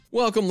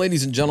Welcome,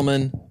 ladies and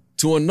gentlemen,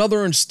 to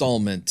another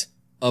installment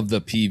of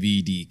the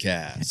PVD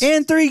Cast.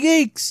 And Three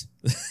Geeks.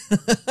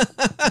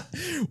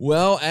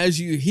 Well, as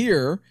you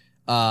hear,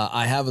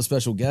 I have a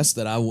special guest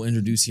that I will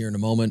introduce here in a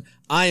moment.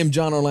 I am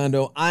John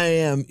Orlando. I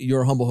am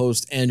your humble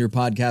host and your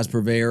podcast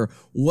purveyor.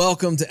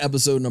 Welcome to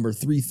episode number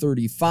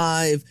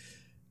 335.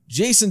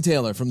 Jason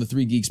Taylor from the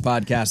Three Geeks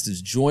podcast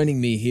is joining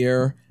me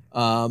here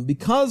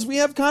because we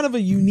have kind of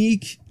a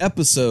unique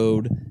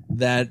episode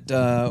that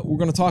we're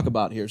going to talk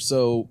about here.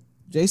 So,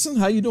 Jason,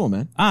 how you doing,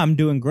 man? I'm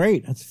doing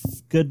great.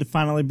 It's good to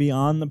finally be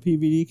on the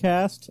PVD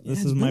Cast.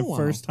 This is my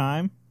first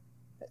time.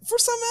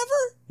 First time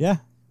ever? Yeah.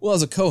 Well,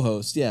 as a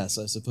co-host, yes,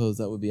 I suppose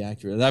that would be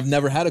accurate. I've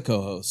never had a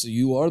co-host, so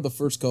you are the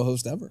first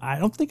co-host ever. I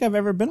don't think I've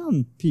ever been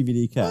on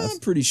PVD Cast. I'm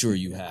pretty sure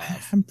you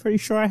have. I'm pretty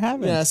sure I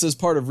haven't. Yeah, this is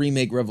part of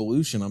Remake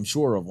Revolution, I'm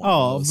sure of one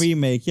Oh, of those.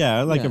 remake,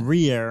 yeah, like a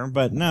re-air,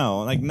 but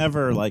no, like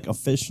never like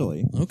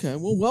officially. Okay,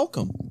 well,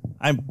 welcome.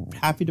 I'm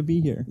happy to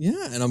be here.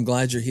 Yeah, and I'm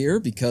glad you're here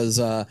because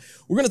we're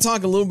going to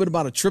talk a little bit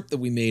about a trip that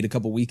we made a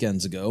couple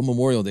weekends ago,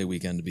 Memorial Day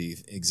weekend to be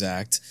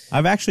exact.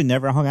 I've actually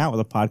never hung out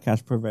with a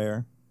podcast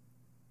purveyor.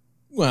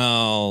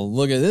 Well,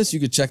 look at this. You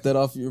could check that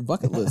off your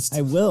bucket list.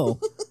 I will.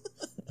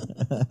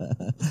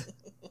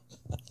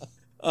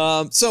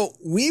 So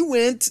we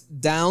went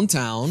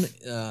downtown,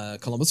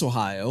 Columbus,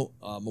 Ohio,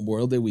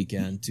 Memorial Day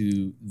weekend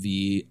to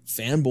the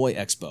Fanboy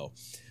Expo,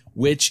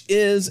 which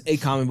is a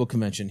comic book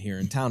convention here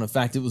in town. In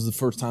fact, it was the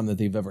first time that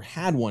they've ever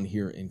had one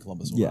here in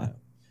Columbus, Ohio.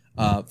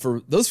 Yeah.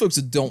 For those folks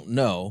that don't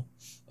know,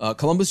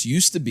 Columbus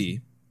used to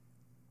be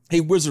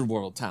a Wizard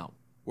World town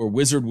where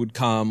Wizard would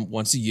come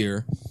once a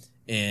year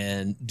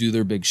and do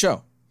their big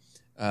show.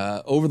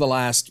 Over the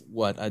last,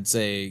 I'd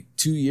say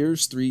 2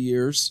 years, 3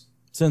 years.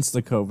 Since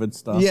the COVID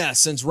stuff. Yeah,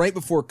 since right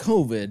before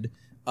COVID,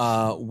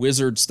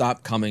 Wizard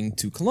stopped coming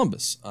to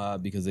Columbus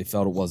because they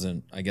felt it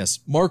wasn't, I guess,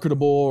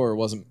 marketable or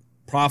wasn't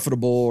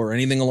profitable or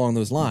anything along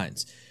those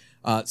lines.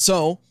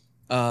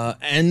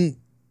 And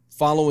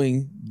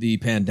following the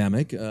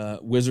pandemic,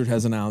 Wizard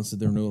has announced that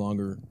they're no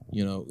longer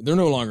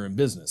in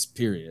business,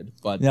 period.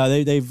 But yeah,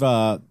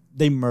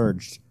 they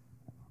merged.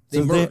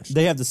 They merged.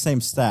 They have the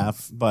same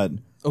staff, but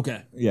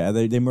okay. Yeah,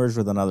 they merged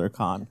with another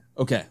con.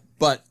 Okay.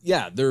 But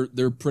yeah,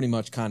 they're pretty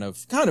much kind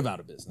of out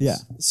of business. Yeah.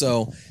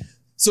 So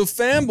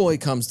Fanboy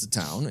comes to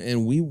town,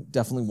 and we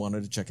definitely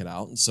wanted to check it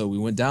out. And so we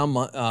went down.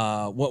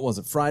 What was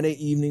it? Friday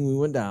evening we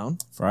went down.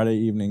 Friday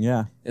evening,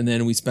 yeah. And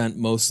then we spent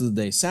most of the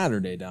day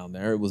Saturday down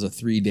there. It was a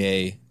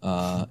 3-day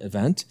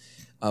event.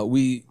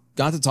 We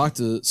got to talk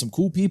to some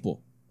cool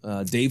people.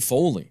 Dave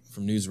Foley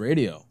from News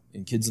Radio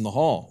and Kids in the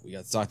Hall. We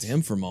got to talk to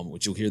him for a moment,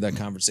 which you'll hear that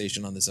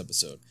conversation on this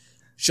episode.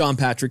 Sean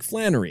Patrick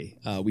Flannery,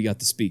 we got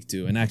to speak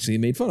to, and actually he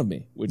made fun of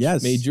me, which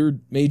made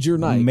your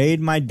night. Made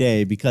my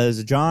day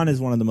because John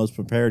is one of the most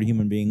prepared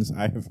human beings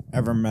I have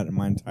ever met in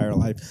my entire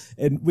life.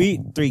 And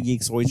we Three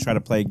Geeks always try to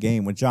play a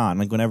game with John.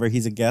 Like whenever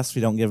he's a guest,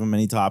 we don't give him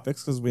any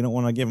topics because we don't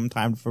want to give him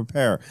time to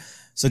prepare.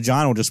 So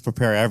John will just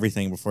prepare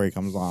everything before he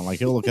comes on. Like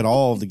he'll look at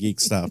all of the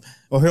geek stuff,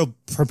 or he'll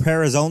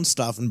prepare his own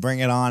stuff and bring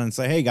it on and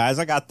say, "Hey guys,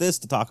 I got this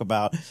to talk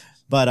about."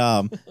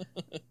 But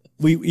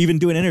we even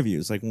doing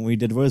interviews. Like when we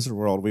did Wizard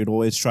World, we'd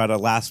always try to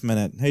last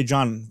minute, "Hey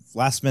John,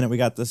 last minute we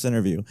got this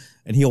interview."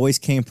 And he always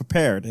came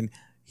prepared. And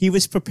he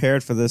was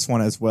prepared for this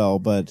one as well.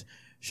 But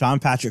Sean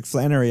Patrick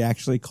Flannery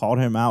actually called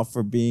him out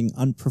for being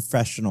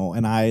unprofessional,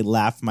 and I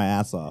laughed my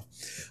ass off.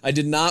 I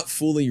did not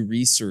fully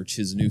research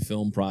his new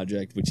film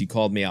project, which he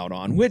called me out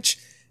on, which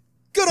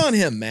good on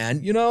him,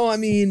 man. You know, I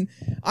mean,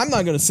 I'm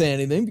not going to say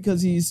anything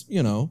because he's,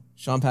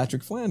 Sean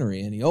Patrick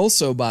Flannery. And he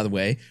also, by the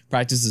way,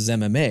 practices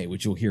MMA,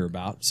 which you'll hear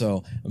about.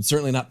 So I'm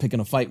certainly not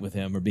picking a fight with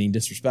him or being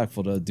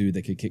disrespectful to a dude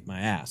that could kick my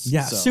ass.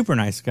 Yeah, super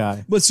nice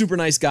guy. But super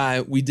nice guy.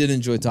 We did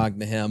enjoy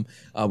talking to him.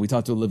 We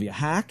talked to Olivia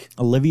Hack.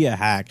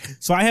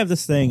 So I have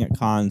this thing at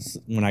cons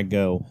when I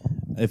go.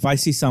 If I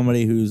see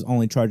somebody who's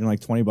only charging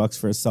like $20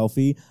 for a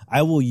selfie,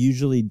 I will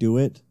usually do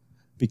it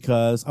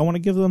because I want to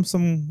give them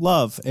some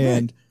love.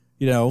 And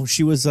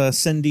she was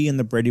Cindy in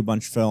the Brady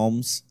Bunch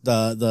films,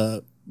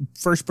 the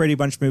first Brady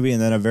Bunch movie,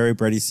 and then a Very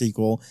Brady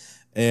sequel.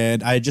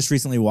 And I just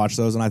recently watched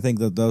those, and I think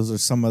that those are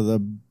some of the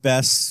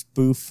best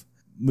spoof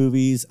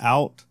movies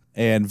out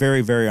and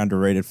very, very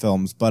underrated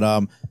films. But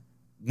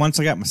once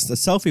I got the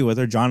selfie with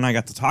her, John and I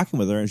got to talking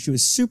with her, and she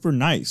was super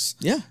nice.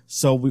 Yeah.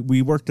 So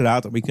we worked it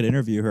out that we could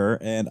interview her,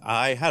 and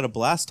I had a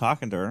blast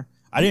talking to her.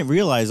 I didn't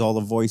realize all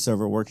the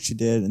voiceover work she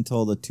did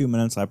until the 2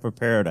 minutes I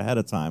prepared ahead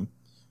of time.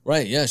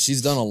 Right, yeah,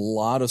 she's done a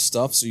lot of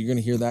stuff, so you're going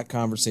to hear that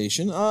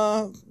conversation.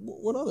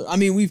 What other? I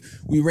mean, we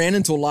ran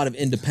into a lot of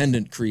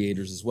independent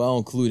creators as well,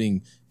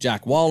 including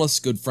Jack Wallace,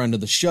 good friend of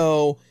the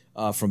show,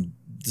 from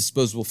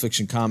Disposable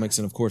Fiction Comics,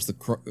 and of course the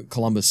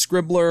Columbus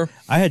Scribbler.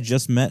 I had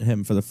just met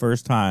him for the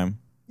first time.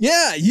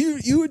 Yeah,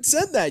 you had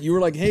said that. You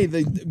were like, hey,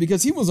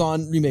 because he was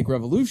on Remake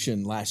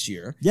Revolution last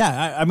year.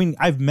 Yeah, I mean,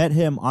 I've met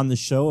him on the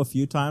show a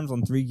few times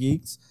on Three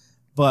Geeks,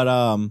 but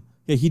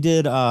yeah, he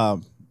did.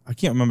 I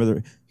can't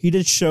remember he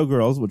did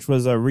Showgirls, which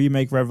was a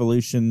Remake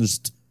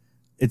Revolution's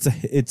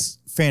it's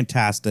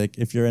fantastic.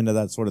 If you're into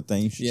that sort of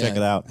thing, you should check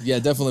it out. Yeah,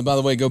 definitely. By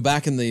the way, go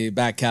back in the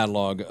back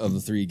catalog of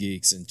the Three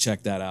Geeks and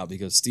check that out,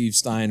 because Steve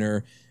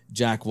Steiner,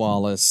 Jack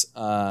Wallace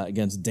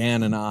against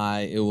Dan and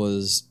I, it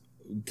was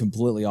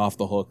completely off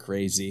the hook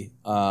crazy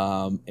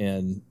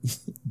and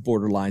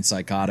borderline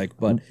psychotic.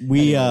 But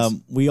we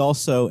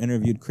also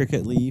interviewed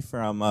Cricket Lee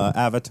from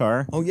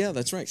Avatar. Oh yeah,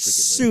 that's right.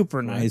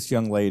 Super nice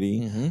young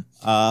lady.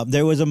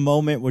 There was a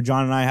moment where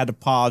John and I had to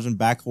pause and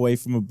back away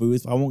from a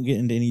booth. I won't get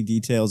into any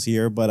details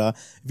here, but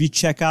if you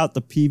check out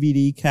the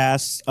PVD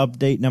Cast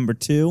update number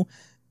 2,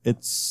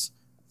 it's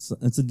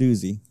a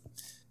doozy.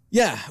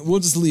 Yeah, we'll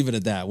just leave it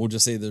at that. We'll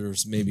just say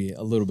there's maybe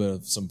a little bit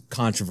of some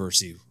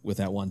controversy with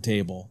that one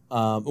table.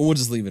 We'll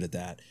just leave it at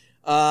that.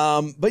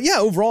 But yeah,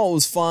 overall it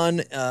was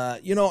fun.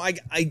 I'm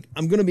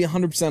going to be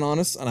 100%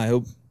 honest, and I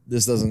hope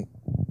this doesn't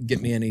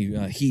get me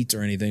any heat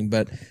or anything.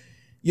 But,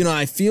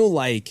 I feel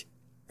like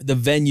the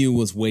venue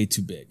was way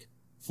too big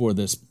for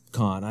this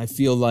con. I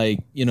feel like,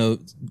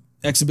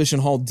 Exhibition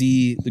Hall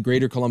D, the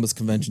Greater Columbus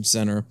Convention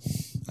Center,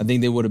 I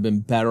think they would have been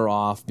better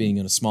off being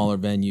in a smaller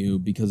venue,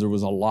 because there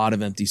was a lot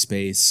of empty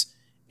space.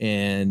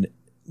 And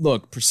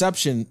look,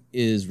 perception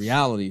is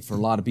reality for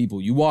a lot of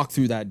people. You walk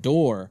through that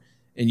door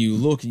and you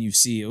look and you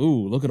see,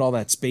 ooh, look at all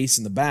that space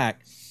in the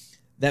back.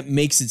 That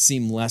makes it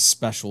seem less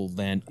special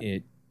than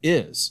it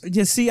is.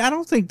 Yeah, see, I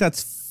don't think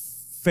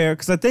that's fair,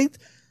 because I think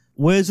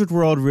Wizard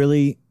World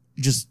really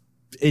just,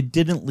 it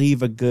didn't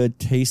leave a good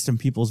taste in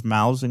people's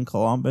mouths in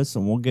Columbus,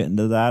 and we'll get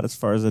into that as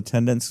far as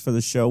attendance for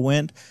the show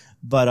went.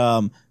 But,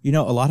 a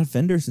lot of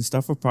vendors and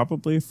stuff were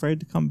probably afraid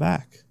to come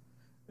back.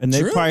 And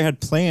they probably had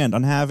planned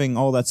on having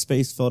all that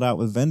space filled out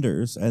with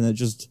vendors, and it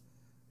just,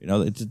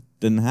 it just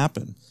didn't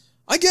happen.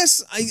 I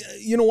guess,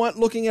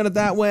 looking at it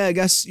that way, I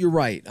guess you're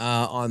right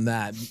on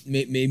that.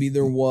 Maybe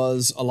there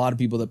was a lot of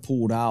people that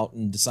pulled out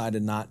and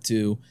decided not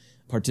to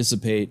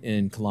participate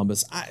in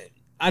Columbus.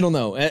 I don't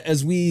know.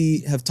 As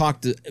we have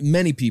talked to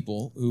many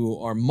people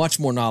who are much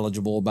more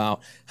knowledgeable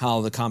about how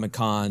the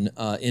Comic-Con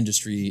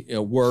industry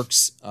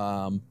works,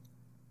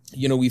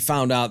 we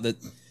found out that,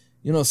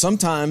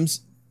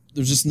 sometimes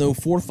there's just no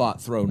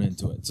forethought thrown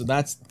into it. So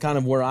that's kind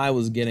of where I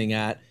was getting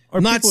at.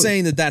 I'm not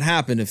saying that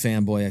happened at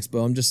Fanboy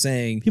Expo. I'm just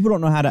saying people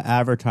don't know how to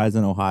advertise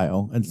in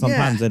Ohio, and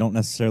sometimes they don't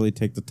necessarily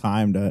take the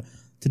time to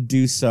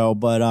do so.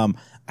 But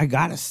I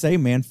gotta say,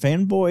 man,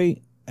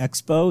 Fanboy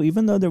Expo,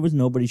 even though there was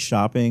nobody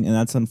shopping, and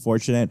that's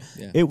unfortunate,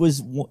 it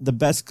was the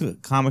best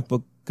comic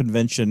book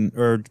convention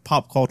or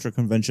pop culture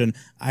convention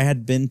I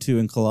had been to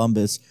in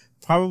Columbus,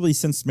 probably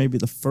since maybe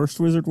the first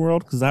Wizard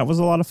World, because that was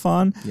a lot of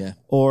fun. Yeah.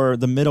 Or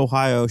the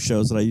Mid-Ohio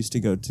shows that I used to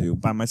go to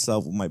by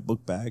myself with my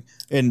book bag.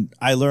 And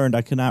I learned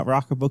I could not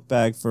rock a book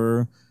bag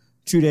for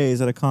 2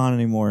 days at a con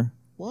anymore.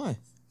 Why?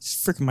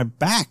 Just freaking my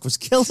back was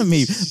killing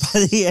me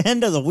by the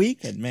end of the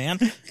weekend, man.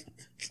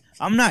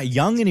 I'm not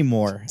young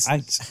anymore.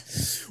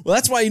 Well,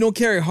 that's why you don't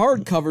carry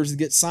hardcovers to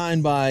get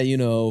signed by,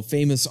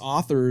 famous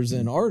authors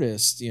and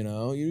artists.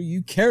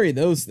 You carry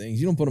those things.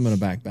 You don't put them in a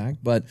backpack.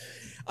 But,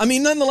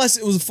 nonetheless,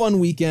 it was a fun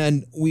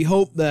weekend. We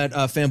hope that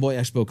Fanboy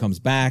Expo comes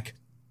back.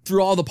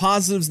 Through all the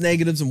positives,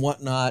 negatives, and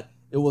whatnot,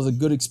 it was a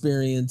good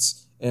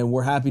experience. And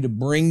we're happy to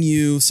bring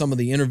you some of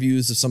the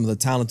interviews of some of the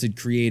talented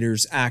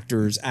creators,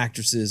 actors,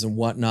 actresses, and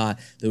whatnot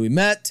that we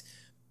met.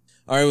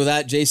 All right, with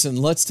that, Jason,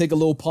 let's take a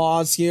little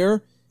pause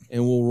here,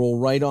 and we'll roll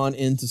right on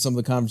into some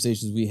of the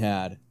conversations we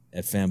had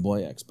at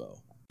Fanboy Expo.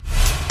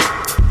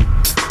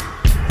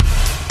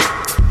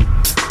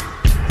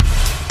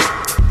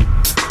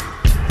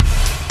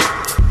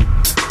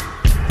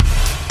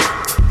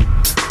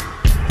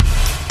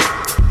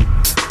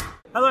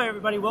 Hello,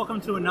 everybody.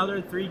 Welcome to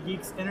another Three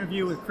Geeks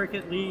interview with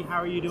Cricket Lee. How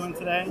are you doing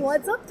today?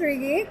 What's up, Three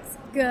Geeks?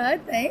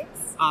 Good,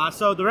 thanks.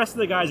 So the rest of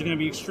the guys are going to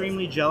be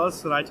extremely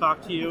jealous that I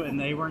talked to you and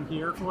they weren't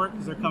here for it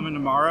because they're coming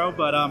tomorrow.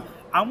 But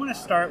I want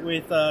to start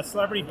with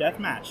Celebrity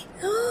Deathmatch,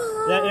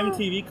 that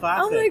MTV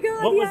classic. Oh my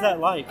God! What was that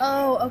like?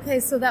 Oh, okay.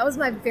 So that was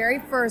my very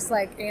first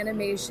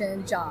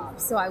animation job.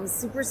 So I was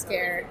super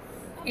scared,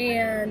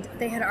 and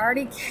they had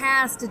already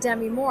cast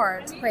Demi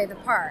Moore to play the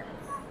part.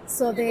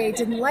 So they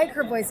didn't like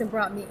her voice and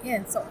brought me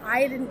in. So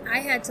I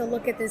had to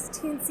look at this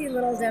teensy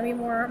little Demi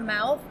Moore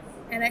mouth,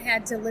 and I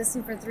had to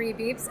listen for 3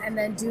 beeps and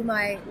then do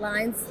my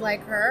lines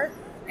like her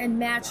and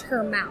match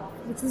her mouth,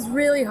 which was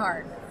really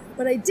hard.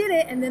 But I did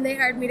it, and then they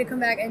hired me to come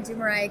back and do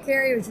Mariah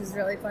Carey, which was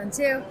really fun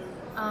too.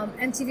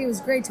 MTV was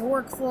great to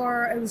work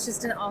for. It was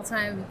just an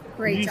all-time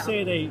great job. Did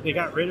you say they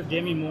got rid of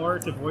Demi Moore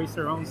to voice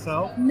her own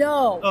self?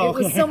 No,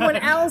 It was someone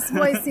else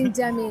voicing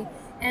Demi.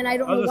 And I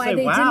don't know why they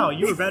didn't. Wow,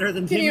 you were better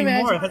than Demi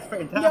Moore. That's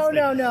fantastic.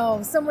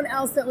 No. Someone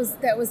else that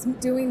was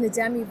doing the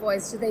Demi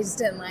voice, they just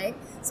didn't like.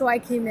 So I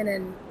came in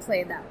and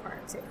played that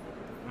part too.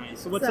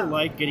 Nice. So what's it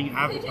like getting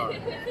Avatar?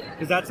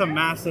 Because that's a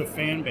massive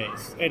fan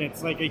base, and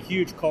it's like a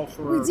huge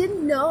cultural. We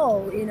didn't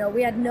know,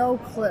 we had no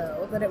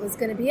clue that it was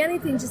going to be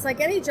anything, just like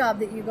any job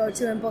that you go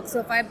to and book. So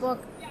if I book,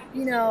 a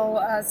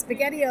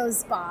SpaghettiOs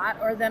spot,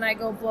 or then I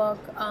go book,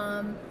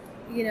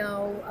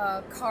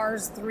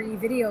 Cars 3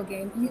 video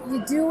game.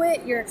 You do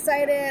it, you're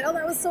excited, oh,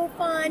 that was so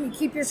fun, you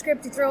keep your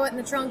script, you throw it in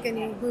the trunk, and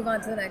you move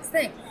on to the next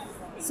thing.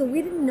 So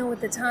we didn't know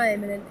at the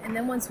time, and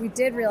then once we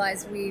did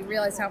realize, we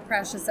realized how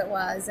precious it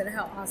was and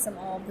how awesome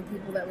all of the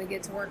people that we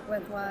get to work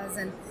with was,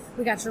 and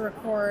we got to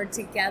record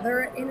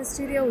together in a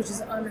studio, which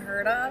is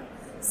unheard of.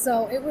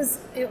 So it was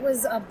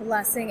a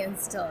blessing and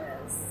still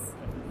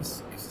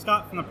is.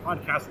 Scott from the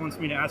podcast wants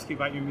me to ask you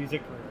about your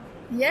music career.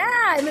 Yeah,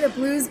 I'm in a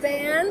blues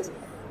band,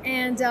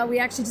 and we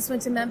actually just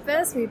went to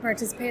Memphis. We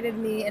participated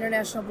in the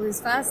International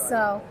Blues Fest,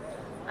 so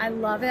I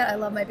love it. I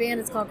love my band.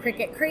 It's called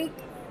Cricket Creek.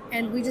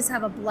 And we just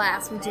have a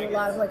blast. We do a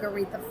lot of like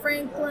Aretha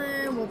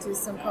Franklin. We'll do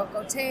some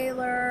Coco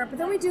Taylor. But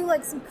then we do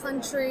like some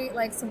country,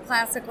 like some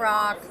classic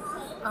rock.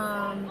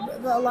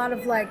 A lot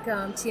of like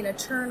Tina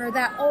Turner,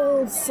 that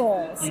old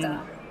soul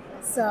stuff.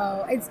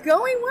 So it's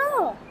going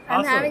well.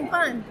 I'm having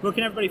fun. Where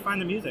can everybody find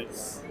the music?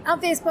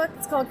 On Facebook.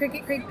 It's called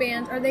Cricket Creek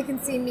Band. Or they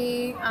can see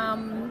me, I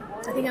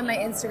think on my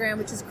Instagram,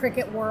 which is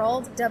Cricket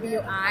World,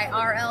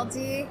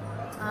 WIRLD.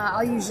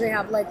 I'll usually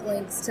have like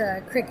links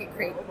to Cricket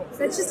Creek.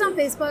 So it's just on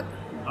Facebook.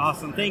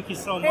 Awesome. Thank you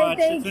so Hey, much.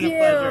 thank It's been you. a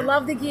pleasure.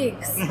 Love the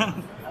geeks.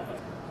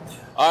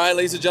 All right,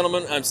 ladies and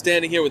gentlemen, I'm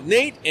standing here with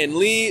Nate and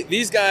Lee.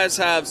 These guys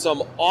have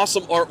some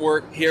awesome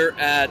artwork here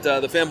at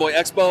the Fanboy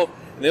Expo,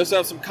 and they also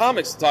have some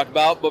comics to talk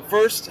about. But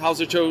first, how's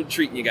the show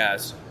treating you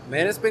guys?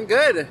 Man, it's been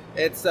good.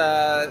 It's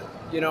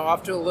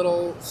off to a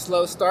little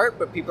slow start,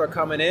 but people are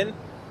coming in.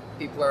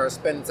 People are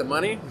spending some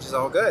money, which is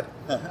all good.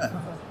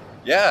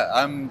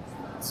 Yeah,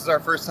 this is our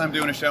first time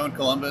doing a show in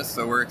Columbus,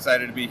 so we're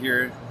excited to be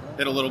here,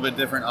 hit a little bit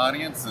different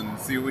audience, and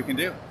see what we can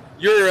do.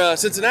 You're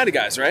Cincinnati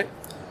guys, right?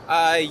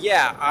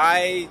 Yeah,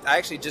 I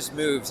actually just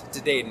moved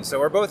to Dayton, so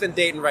we're both in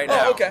Dayton right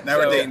now. Oh, okay. Now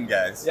we're dating,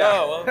 guys. Yeah.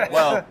 Oh, well.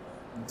 Well,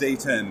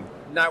 Dayton.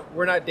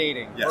 We're not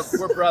dating. Yes.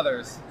 We're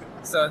brothers,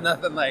 so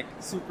nothing like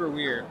super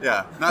weird.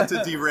 Yeah, not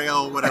to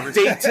derail whatever.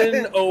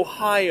 Dayton,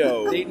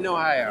 Ohio. Dayton,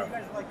 Ohio. You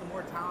guys are like the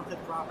more talented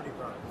property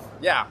brothers.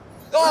 Yeah.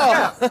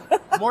 Oh,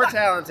 More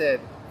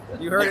talented.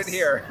 You heard it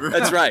here.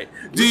 that's right.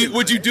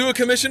 Would you do a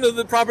commission of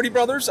the Property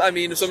Brothers? I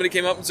mean, if somebody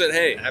came up and said,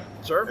 "Hey,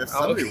 Sure. If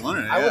somebody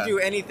wanted it, I yeah. would do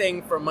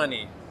anything for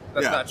money.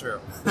 That's Yeah. not true.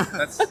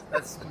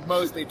 That's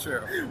mostly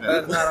true.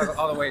 That's not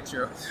all the way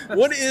true.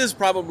 what is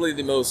probably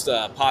the most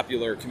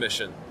popular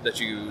commission that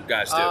you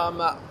guys do?"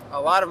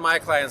 A lot of my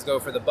clients go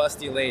for the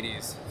busty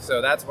ladies,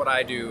 so that's what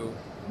I do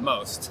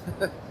most.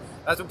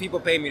 That's what people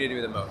pay me to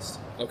do the most.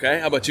 Okay,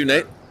 how about you,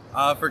 Nate?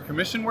 For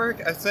commission work,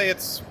 I'd say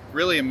it's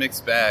really a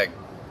mixed bag.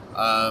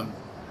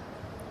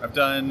 I've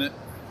done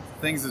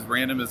things as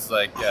random as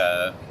like,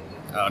 now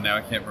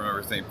I can't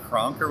remember his name,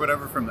 Kronk or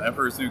whatever from The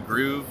Emperor's New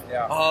Groove.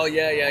 Yeah. Oh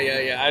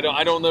yeah.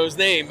 I don't know his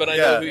name, but I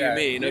know who you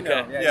mean. You know,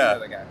 Okay. yeah, you Yeah, know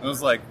the guy. I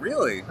was like,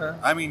 really? Huh?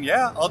 I mean,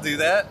 yeah, I'll do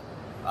that.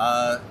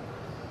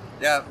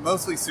 Yeah,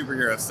 mostly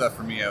superhero stuff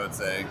for me, I would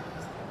say.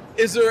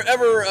 Is there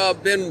ever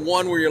been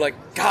one where you're like,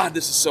 God,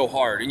 this is so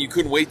hard, and you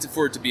couldn't wait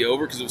for it to be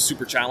over because it was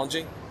super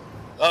challenging?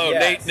 Oh,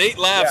 Yes. Nate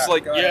laughs Yeah,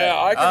 like, go yeah, ahead.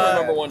 I can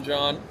remember one,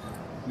 John.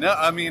 No,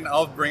 I mean,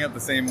 I'll bring up the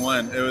same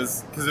one. It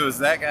was because it was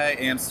that guy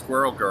and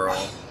Squirrel Girl.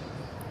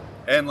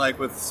 And like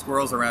with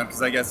squirrels around,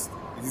 because I guess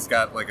he's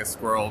got like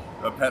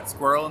a pet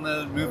squirrel in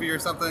the movie or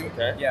something.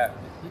 Okay. Yeah.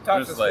 He I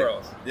talks was to like,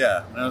 squirrels.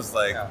 yeah, and I was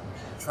like, Yeah.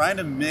 trying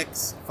to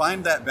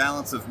find that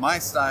balance of my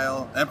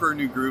style, Emperor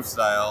New Groove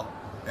style,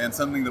 and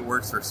something that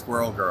works for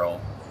Squirrel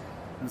Girl.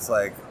 It's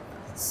like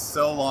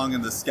so long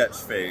in the sketch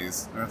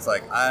phase, and it's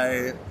like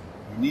I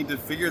need to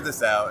figure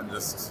this out and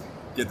just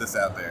get this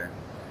out there.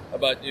 How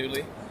about you,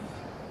 Lee?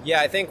 Yeah,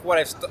 I think what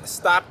I've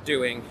stopped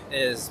doing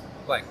is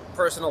like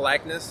personal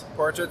likeness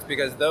portraits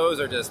because those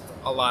are just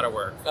a lot of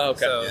work. Okay.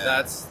 So Yeah.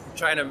 that's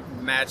trying to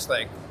match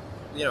like,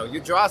 you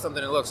draw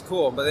something and it looks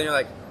cool, but then you're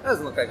like, that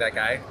doesn't look like that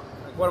guy.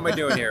 Like, what am I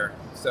doing here?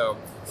 So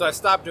I've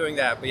stopped doing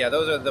that. But yeah,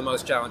 those are the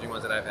most challenging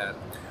ones that I've had.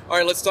 All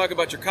right, let's talk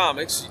about your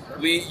comics.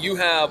 Lee, you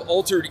have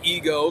Altered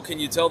Ego. Can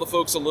you tell the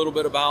folks a little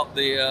bit about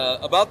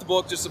the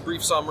book, just a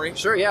brief summary?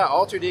 Sure, yeah.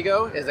 Altered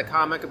Ego is a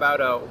comic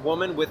about a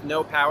woman with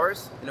no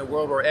powers in a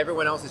world where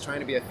everyone else is trying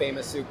to be a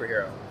famous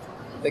superhero.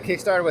 The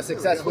Kickstarter was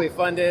successfully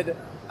funded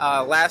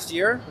last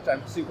year, which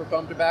I'm super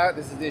pumped about.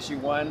 This is issue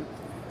 1.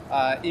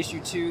 Issue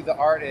 2, the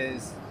art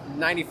is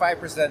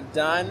 95%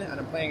 done, and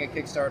I'm planning a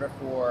Kickstarter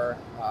for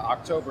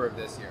October of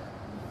this year.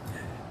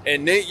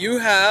 And Nate, you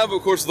have,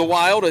 of course, The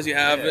Wild, as you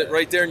have it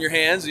right there in your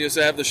hands. You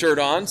also have the shirt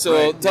on. So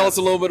Right, tell yeah. us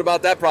a little bit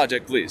about that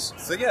project, please.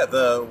 So yeah,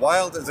 The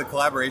Wild is a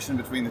collaboration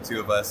between the two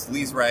of us.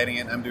 Lee's writing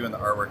it, I'm doing the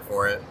artwork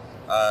for it.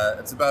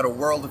 It's about a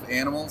world of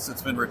animals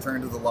that's been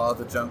returned to the law of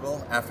the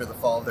jungle after the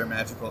fall of their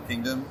magical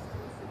kingdom.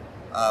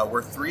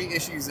 We're 3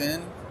 issues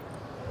in.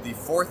 The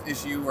 4th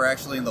issue, we're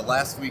actually in the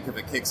last week of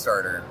a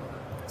Kickstarter.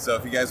 So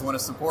if you guys want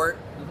to support,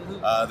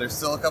 there's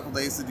still a couple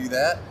days to do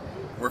that.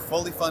 We're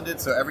fully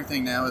funded, so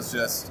everything now is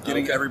just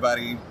getting Okay.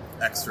 everybody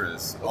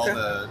extras,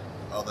 Okay.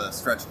 all the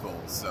stretch goals.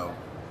 So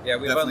Yeah,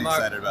 we've definitely unlocked,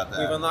 excited about that.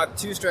 We've unlocked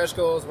 2 stretch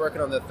goals, working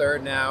on the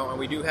 3rd now, and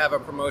we do have a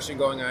promotion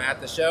going on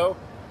at the show.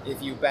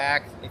 If you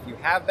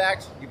have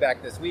backed, you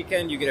back this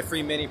weekend, you get a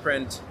free mini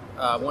print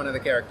one of the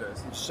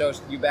characters. It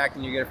shows you back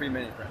and you get a free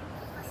mini print.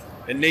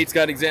 And Nate's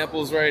got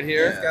examples right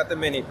here. It's got the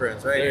mini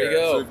prints right There here. you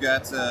go. So we've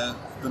got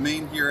the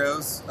main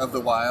heroes of the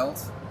wild.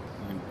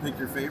 You can pick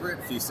your favorite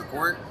if you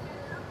support.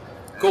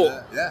 And,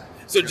 Cool. Yeah.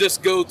 So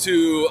just go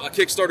to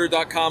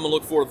Kickstarter.com and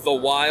look for The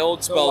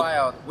Wild, spelled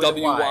Wild with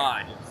a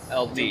Y. W-Y-L-D. You'll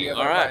All be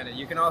able to right. find it.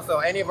 You can also,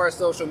 any of our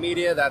social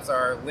media, that's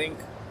our link.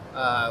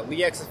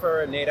 Lee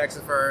Exefer, Nate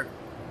Exefer.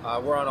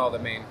 We're on all the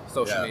main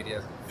social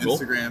media. Cool.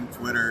 Instagram,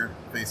 Twitter,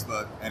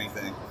 Facebook,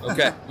 anything.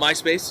 Okay.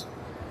 MySpace?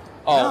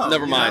 Oh, No,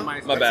 never you mind. know,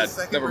 My that's bad. the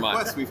second Never mind.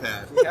 request we've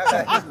had.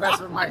 Yeah, that's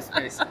best with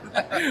MySpace.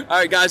 All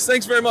right, guys.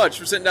 Thanks very much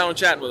for sitting down and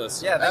chatting with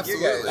us. Yeah, thank you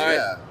Absolutely. guys. All right.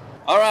 Yeah.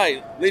 All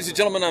right, ladies and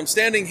gentlemen, I'm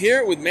standing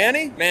here with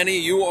Manny. Manny,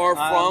 you are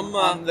from...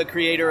 I'm the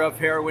creator of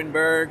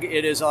Heroineburg.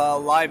 It is a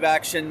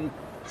live-action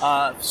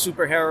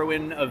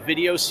superheroine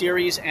video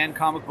series and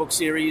comic book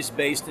series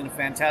based in a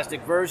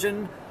fantastic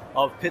version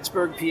of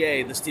Pittsburgh,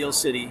 PA, the Steel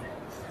City.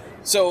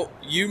 So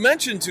you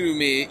mentioned to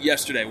me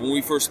yesterday when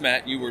we first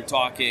met, you were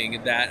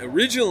talking that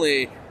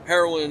originally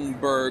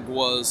Heroineburg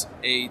was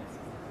a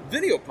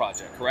video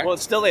project, correct? Well, it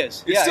still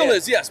is. It still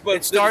is, yes. But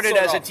it started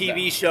as a off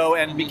TV that. show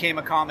and became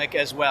a comic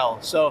as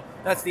well. So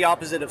that's the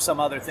opposite of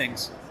some other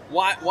things.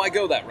 Why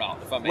go that route,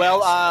 if I may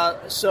Well,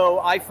 ask? so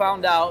I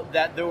found out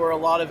that there were a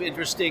lot of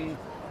interesting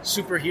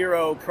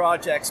superhero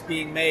projects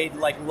being made,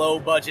 like low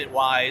budget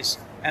wise,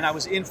 and I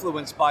was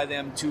influenced by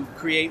them to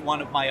create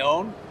one of my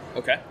own.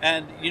 Okay.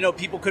 And,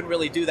 people couldn't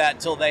really do that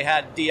until they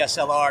had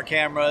DSLR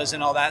cameras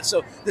and all that.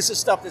 So this is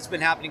stuff that's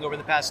been happening over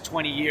the past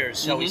 20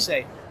 years, shall we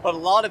say. But a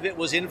lot of it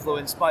was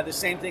influenced by the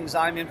same things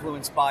I'm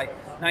influenced by,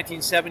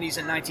 1970s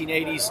and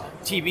 1980s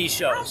TV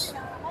shows.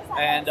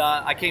 And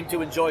I came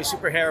to enjoy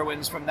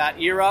superheroines from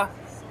that era.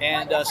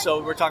 And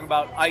so we're talking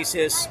about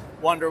Isis,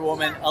 Wonder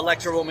Woman,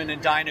 Electra Woman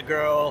and Dyna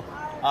Girl,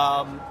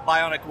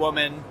 Bionic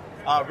Woman,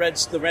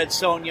 the Red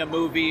Sonja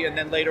movie, and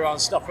then later on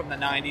stuff from the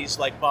 90s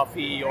like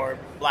Buffy or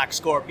Black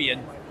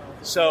Scorpion.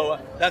 So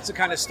that's the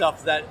kind of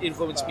stuff that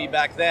influenced me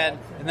back then.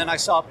 And then I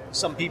saw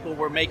some people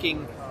were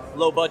making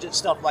low-budget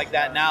stuff like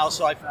that now,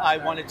 so I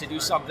wanted to do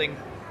something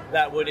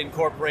that would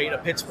incorporate a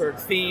Pittsburgh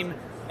theme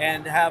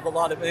and have a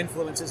lot of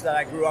influences that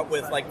I grew up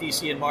with, like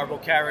DC and Marvel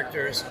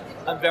characters.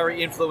 I'm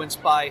very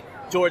influenced by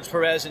George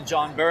Perez and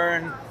John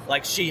Byrne,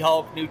 like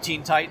She-Hulk, New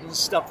Teen Titans,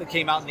 stuff that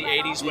came out in the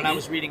 80s when I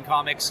was reading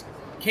comics.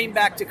 Came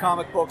back to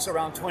comic books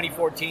around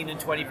 2014 and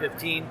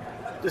 2015,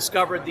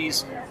 discovered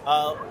these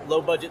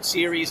low-budget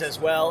series as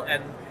well,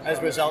 and as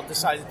a result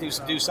decided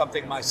to do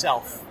something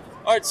myself.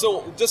 All right,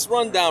 so just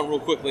run down real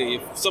quickly.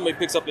 If somebody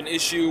picks up an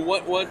issue,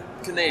 what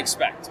can they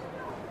expect?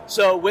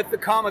 So with the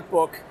comic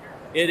book,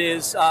 it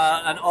is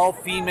an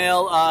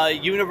all-female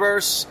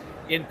universe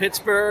in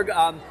Pittsburgh.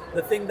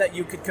 The thing that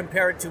you could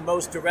compare it to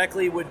most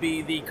directly would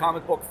be the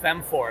comic book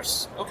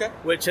Femforce, Okay.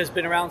 which has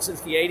been around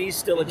since the 80s,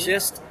 still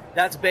exists.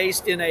 That's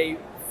based in a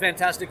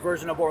fantastic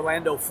version of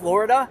Orlando,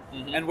 Florida,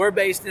 and we're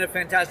based in a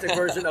fantastic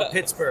version of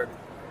Pittsburgh.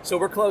 So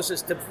we're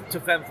closest to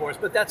Femforce,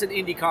 but that's an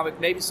indie comic.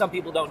 Maybe some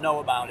people don't know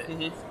about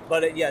it.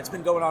 But it's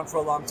been going on for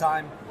a long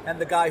time, and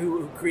the guy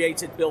who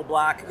creates it, Bill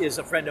Black, is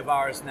a friend of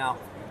ours now.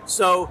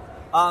 So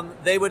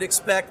they would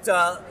expect,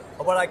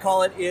 what I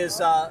call it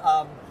is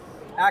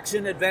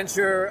action,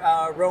 adventure,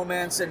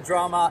 romance, and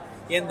drama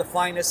in the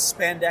finest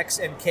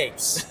spandex and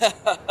capes.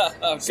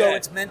 Okay. So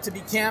it's meant to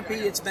be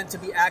campy, it's meant to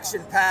be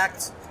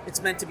action-packed, it's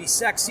meant to be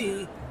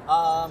sexy,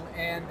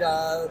 and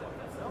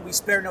we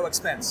spare no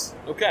expense,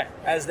 Okay,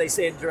 as they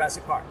say in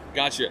Jurassic Park.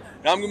 gotcha.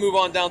 Now I'm going to move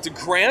on down to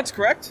Grant,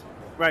 correct?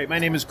 Right, my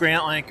name is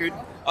Grant Lankard.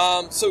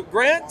 So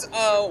Grant,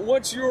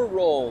 what's your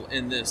role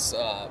in this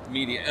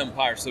media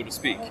empire, so to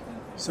speak?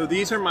 So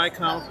these are my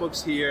comic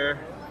books here.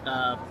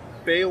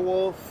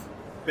 Beowulf.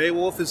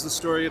 Beowulf is the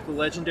story of the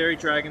legendary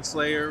dragon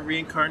slayer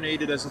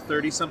reincarnated as a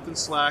 30-something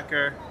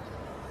slacker,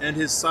 and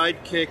his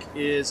sidekick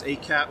is a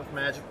cat with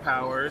magic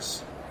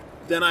powers.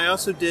 Then I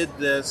also did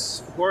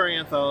this horror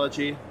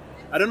anthology.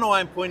 I don't know why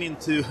I'm pointing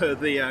to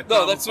the No,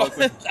 comic that's book,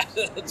 fine.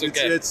 but That's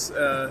okay.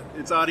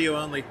 it's audio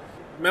only.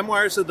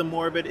 Memoirs of the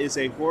Morbid is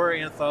a horror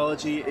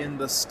anthology in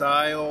the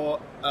style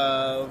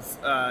of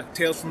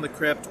Tales from the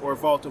Crypt or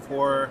Vault of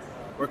Horror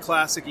or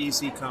classic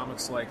EC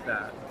comics like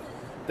that.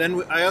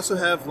 Then I also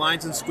have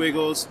Lines and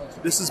Squiggles.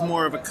 This is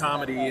more of a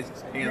comedy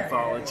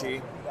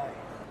anthology.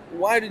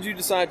 Why did you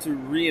decide to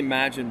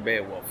reimagine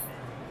Beowulf?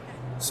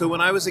 So when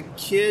I was a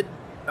kid,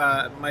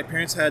 my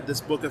parents had this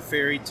book of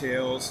fairy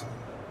tales,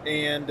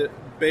 and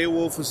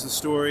Beowulf was the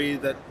story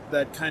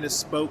that kind of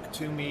spoke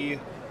to me,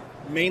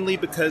 mainly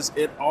because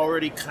it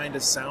already kind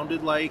of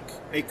sounded like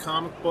a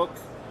comic book.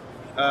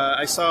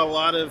 I saw a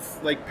lot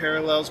of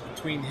parallels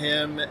between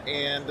him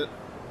and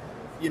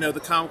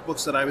the comic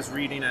books that I was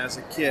reading as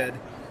a kid,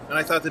 and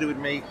I thought that it would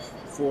make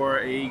for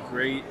a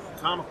great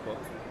comic book.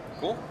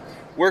 Cool.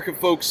 Where can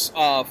folks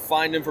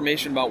find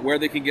information about where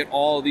they can get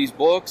all of these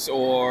books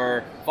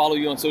or follow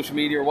you on social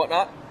media or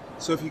whatnot?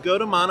 So if you go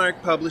to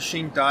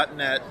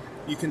monarchpublishing.net,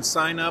 you can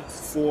sign up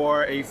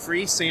for a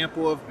free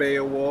sample of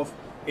Beowulf,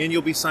 and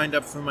you'll be signed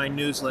up for my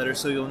newsletter,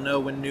 so you'll know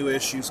when new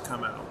issues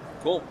come out.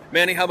 Cool.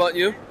 Manny, how about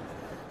you?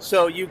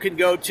 So you can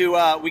go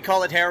to, we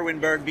call it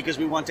Heroinberg because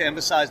we want to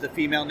emphasize the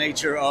female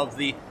nature of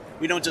we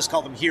don't just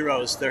call them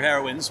heroes, they're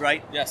heroines,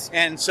 right? Yes.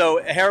 And so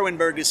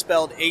Heroinberg is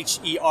spelled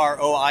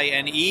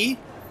HEROINEBURGH,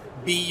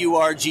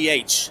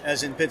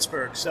 as in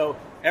Pittsburgh. So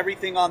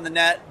everything on the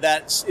net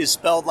that is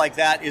spelled like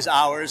that is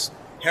ours,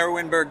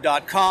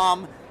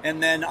 heroinberg.com,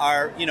 and then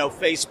our,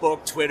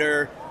 Facebook,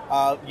 Twitter,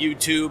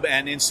 YouTube,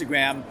 and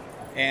Instagram.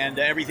 And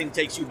everything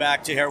takes you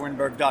back to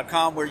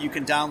heroinberg.com, where you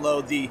can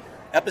download the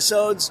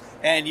episodes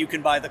and you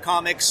can buy the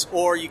comics,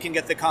 or you can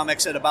get the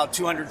comics at about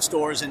 200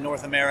 stores in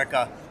North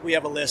America. We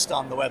have a list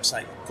on the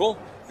website. Cool.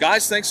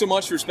 Guys, thanks so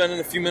much for spending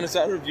a few minutes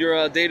out of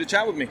your day to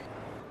chat with me.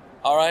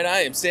 All right,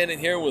 I am standing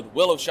here with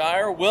Will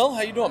O'Shire. Will,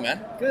 how you doing,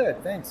 man?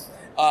 Good, thanks.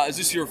 Is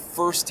this your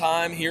first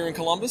time here in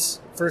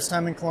Columbus? First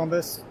time in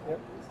Columbus. Yep.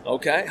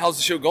 Okay. How's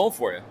the show going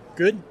for you?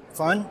 Good,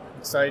 fun,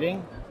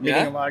 exciting,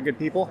 meeting a lot of good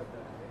people.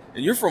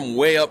 And you're from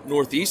way up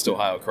northeast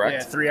Ohio,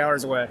 correct? Yeah, 3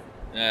 hours away.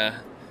 Yeah.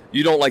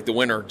 You don't like the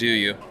winter, do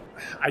you?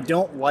 I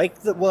don't like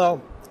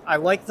I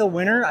like the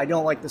winter. I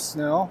don't like the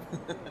snow.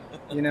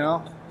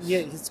 Yeah,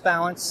 it's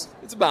balance.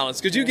 It's a balance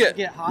because you get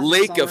hot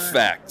lake summer.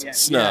 effect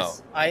snow.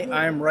 Yes.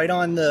 I'm right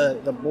on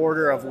the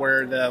border of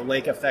where the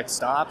lake effect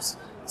stops.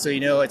 So,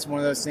 it's one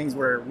of those things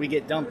where we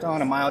get dumped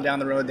on a mile down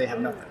the road, they have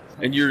nothing.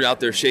 And you're out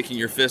there shaking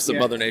your fist at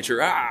Yeah. Mother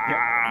Nature.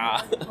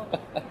 Ah!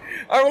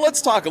 All right, well,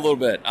 let's talk a little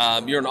bit.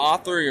 You're an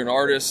author, you're an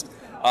artist.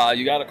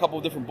 You got a couple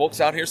of different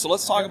books out here, so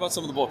let's talk about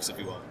some of the books, if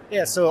you will.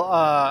 Yeah, so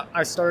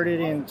I started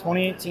in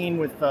 2018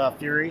 with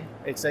Fury.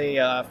 It's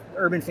a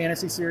urban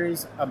fantasy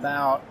series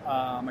about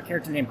a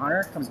character named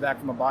Hunter, comes back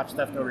from a botched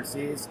theft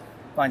overseas,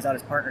 finds out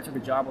his partner took a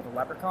job with a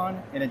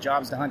leprechaun, and the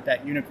job is to hunt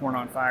that unicorn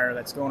on fire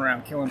that's going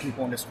around killing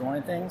people and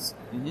destroying things.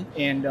 Mm-hmm.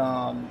 And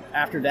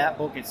after that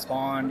book, it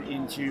spawned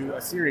into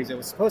a series. It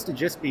was supposed to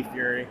just be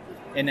Fury,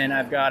 and then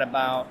I've got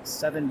about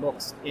 7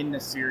 books in the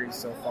series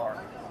so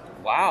far.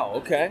 Wow,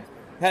 okay.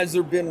 Has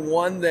there been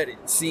one that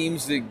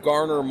seems to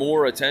garner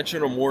more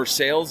attention or more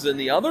sales than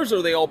the others, or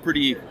are they all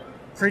pretty equal?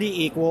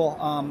 Pretty equal.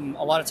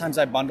 A lot of times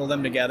I bundle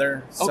them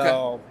together.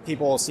 So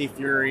people will see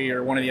Fury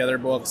or one of the other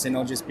books and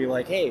they'll just be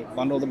like, hey,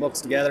 bundle the books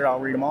together, I'll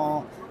read them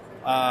all.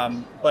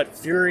 But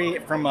Fury,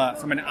 from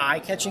an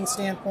eye-catching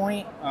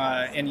standpoint,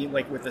 and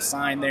like with the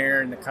sign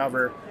there and the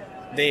cover,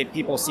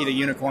 people see the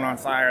unicorn on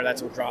fire,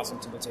 that's what draws them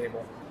to the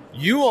table.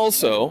 You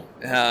also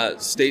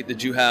state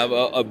that you have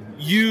a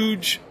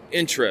huge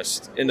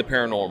interest in the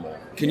paranormal.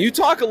 Can you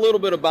talk a little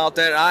bit about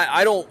that?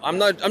 I'm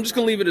just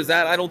going to leave it as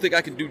that. I don't think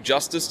I can do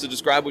justice to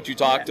describe what you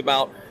talked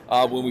about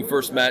when we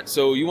first met.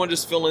 So you want to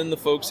just fill in the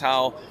folks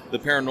how the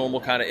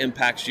paranormal kind of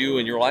impacts you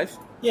in your life?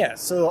 Yeah,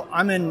 so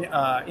I'm an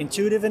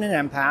intuitive and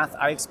an empath.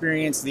 I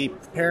experience the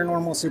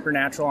paranormal,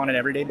 supernatural on an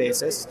everyday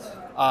basis.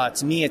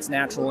 To me, it's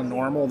natural and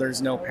normal.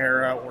 There's no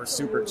para or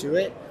super to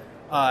it.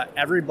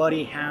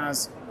 Everybody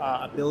has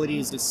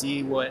abilities to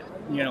see what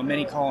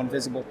many call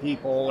invisible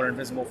people or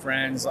invisible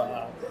friends,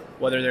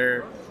 whether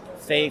they're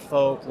fae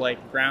folk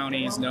like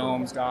brownies,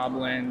 gnomes,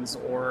 goblins,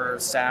 or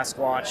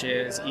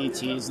Sasquatches,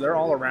 ETs. They're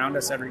all around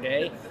us every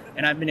day,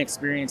 and I've been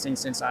experiencing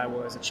since I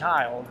was a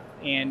child.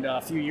 And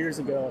a few years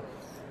ago,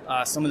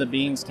 some of the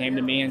beings came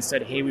to me and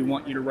said, hey, we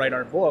want you to write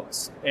our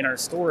books and our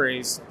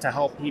stories to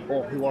help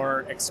people who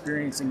are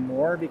experiencing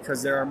more,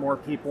 because there are more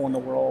people in the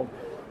world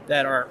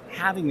that are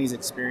having these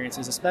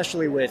experiences,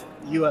 especially with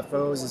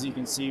UFOs, as you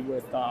can see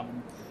with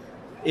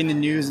in the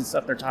news and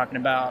stuff. They're talking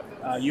about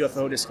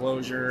UFO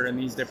disclosure and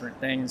these different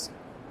things.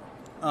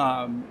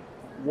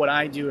 What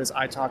I do is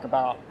I talk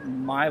about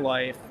my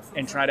life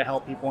and try to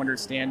help people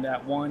understand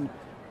that, 1,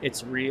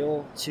 it's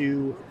real.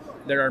 2,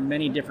 there are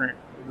many different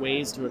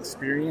ways to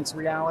experience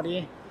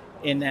reality.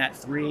 In that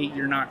 3,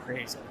 you're not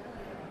crazy.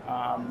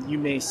 You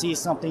may see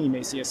something, you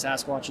may see a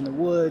Sasquatch in the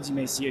woods, you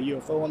may see a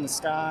UFO in the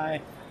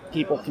sky.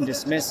 People can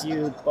dismiss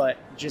you, but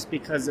just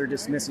because they're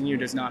dismissing you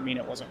does not mean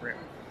it wasn't real.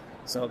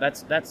 So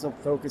that's the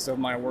focus of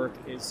my work,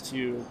 is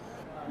to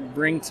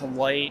bring to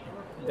light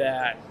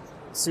that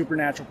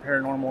supernatural,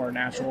 paranormal, or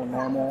natural and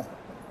normal,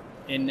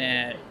 in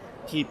that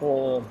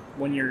people,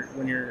 when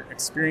you're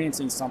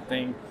experiencing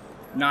something,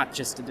 not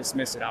just to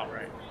dismiss it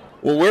outright.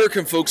 Well, where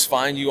can folks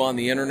find you on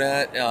the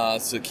internet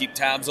to keep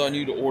tabs on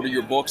you, to order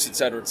your books, et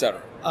cetera, et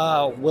cetera?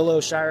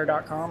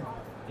 WillowShire.com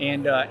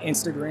and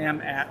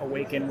Instagram at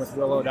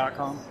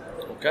awakenwithwillow.com.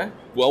 Okay.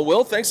 Well,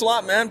 Will, thanks a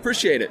lot, man.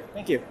 Appreciate it.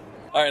 Thank you.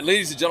 All right,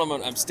 ladies and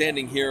gentlemen, I'm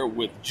standing here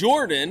with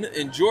Jordan.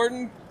 And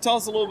Jordan, tell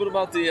us a little bit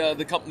about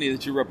the company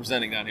that you're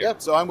representing down here.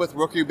 Yep, so I'm with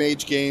Rookie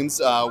Mage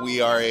Games.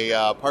 We are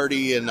a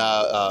party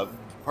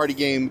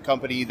game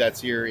company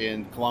that's here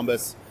in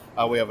Columbus.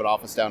 We have an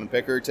office down in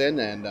Pickerton,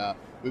 and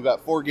we've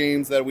got 4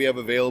 games that we have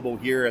available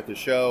here at the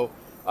show.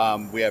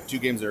 We have 2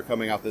 games that are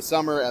coming out this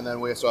summer, and then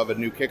we also have a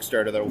new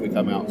Kickstarter that will be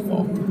coming out in the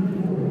fall.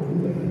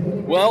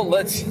 Well,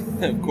 let's,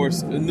 of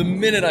course, the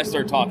minute I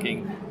start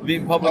talking, the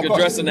public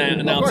address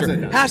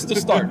announcer has to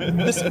start.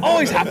 This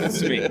always happens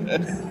to me.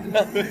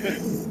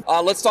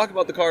 Let's talk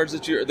about the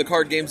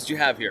card games that you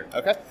have here.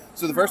 Okay.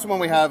 So the first one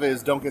we have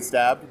is Don't Get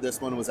Stabbed.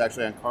 This one was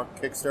actually on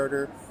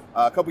Kickstarter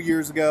a couple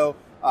years ago.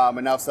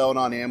 and now selling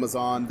on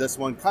Amazon. This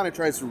one kind of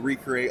tries to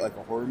recreate like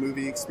a horror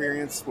movie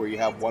experience where you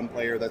have one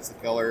player that's the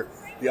killer,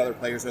 the other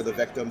players are the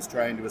victims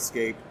trying to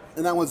escape.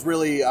 And that one's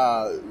really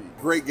a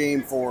great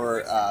game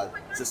for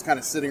just kind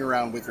of sitting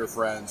around with your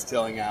friends,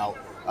 chilling out.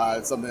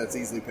 It's something that's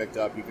easily picked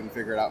up. You can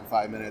figure it out in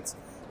 5 minutes.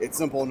 It's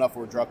simple enough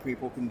where drunk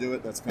people can do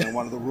it. That's kind of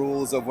one of the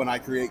rules of when I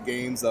create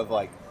games of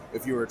like,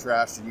 if you were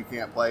trashed and you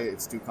can't play,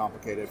 it's too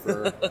complicated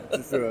for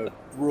just a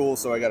rule,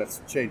 so I got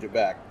to change it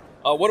back.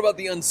 What about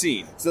The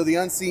Unseen? So The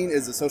Unseen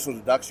is a social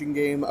deduction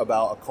game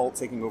about a cult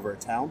taking over a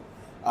town.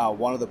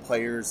 One of the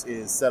players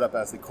is set up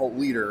as the cult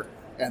leader,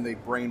 and they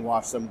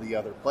brainwash some of the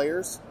other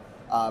players.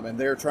 And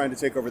they're trying to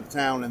take over the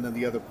town, and then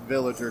the other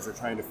villagers are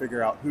trying to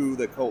figure out who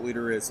the cult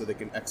leader is so they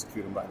can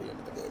execute him by the end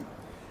of the game.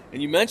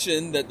 And you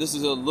mentioned that this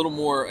is a little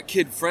more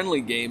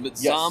kid-friendly game,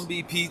 but Yes.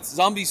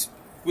 zombies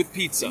with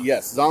pizza.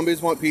 Yes,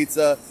 zombies want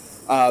pizza.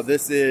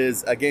 This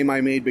is a game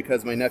I made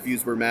because my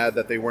nephews were mad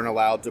that they weren't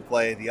allowed to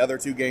play the other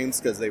two games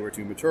because they were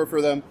too mature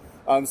for them.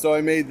 So I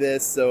made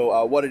this.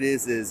 So what it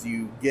is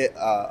you get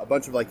a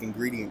bunch of like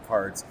ingredient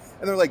cards,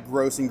 and they're like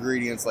gross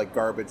ingredients like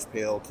Garbage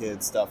Pail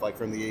Kids stuff like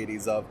from the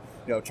 80s of,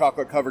 you know,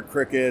 chocolate-covered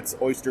crickets,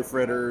 oyster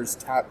fritters,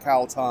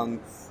 cow tongue,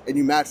 and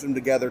you match them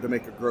together to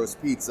make a gross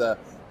pizza.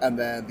 And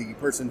then the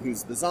person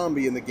who's the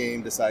zombie in the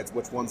game decides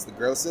which one's the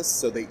grossest,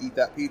 so they eat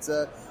that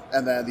pizza,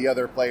 and then the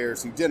other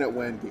players who didn't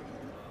win get eaten.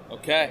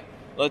 Okay.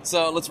 Let's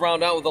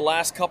round out with the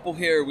last couple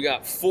here. We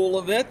got Full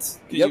of It.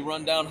 Can Yep. you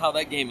run down how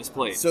that game is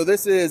played? So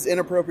this is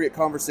inappropriate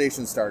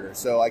conversation starter.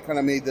 So I kind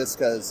of made this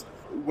because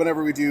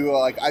whenever we do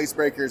like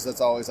icebreakers,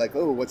 that's always like,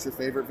 oh, what's your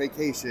favorite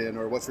vacation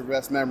or what's your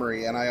best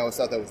memory? And I always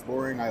thought that was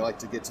boring. I like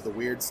to get to the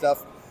weird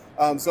stuff.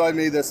 So I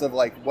made this of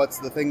like, what's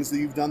the things that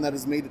you've done that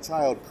has made a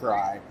child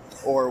cry?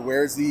 Or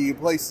where's the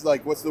place,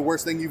 like, what's the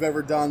worst thing you've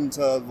ever done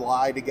to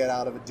lie to get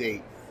out of a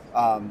date?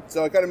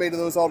 So I kind of made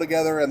those all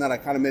together, and then I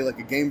kind of made like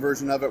a game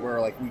version of it where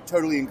like we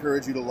totally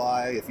encourage you to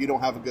lie. If you don't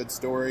have a good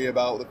story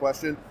about the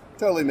question,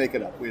 totally make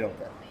it up. We don't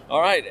care.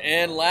 All right,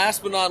 and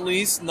last but not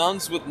least,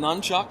 Nuns with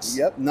Nunchucks.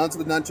 Yep, Nuns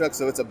with Nunchucks.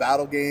 So it's a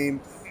battle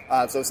game.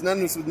 So it's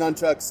Nuns with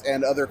Nunchucks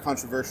and other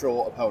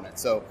controversial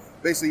opponents. So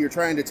basically you're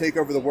trying to take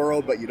over the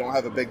world, but you don't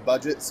have a big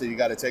budget, so you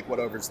got to take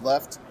whatever's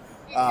left.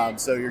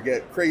 So you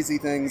get crazy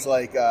things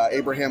like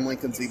Abraham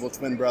Lincoln's evil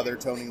twin brother,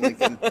 Tony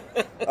Lincoln.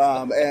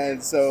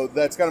 And so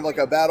that's kind of like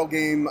a battle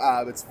game.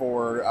 It's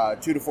for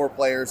 2 to 4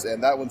 players,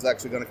 and that one's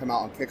actually going to come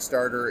out on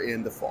Kickstarter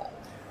in the fall.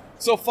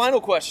 So final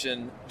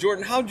question,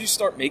 Jordan, how did you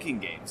start making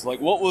games? Like,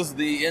 what was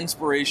the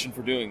inspiration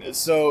for doing this?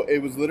 So it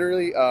was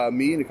literally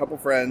me and a couple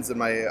friends and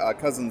my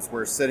cousins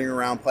were sitting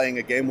around playing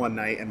a game one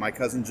night, and my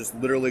cousin just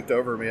literally looked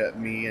over at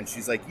me and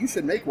she's like, you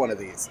should make one of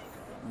these.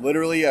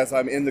 Literally, as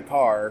I'm in the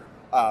car,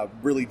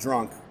 really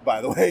drunk,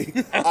 by the way,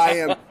 I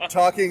am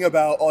talking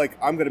about, like,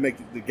 I'm going to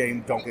make the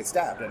game Don't Get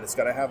Stabbed, and it's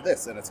going to have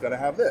this, and it's going to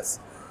have this.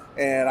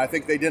 And I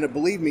think they didn't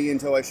believe me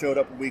until I showed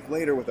up a week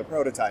later with a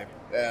prototype,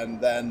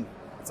 and then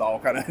it's all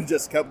kind of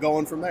just kept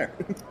going from there.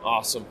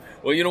 Awesome.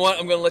 Well, you know what?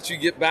 I'm going to let you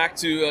get back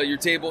to your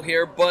table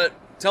here, but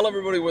tell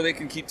everybody where they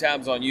can keep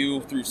tabs on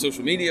you through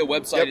social media,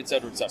 website, et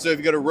cetera, et cetera. So if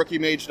you go to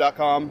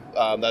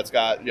rookiemage.com, that's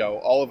got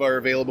all of our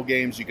available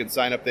games. You can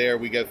sign up there.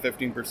 We get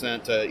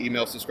 15% to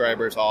email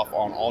subscribers off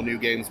on all new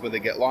games when they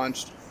get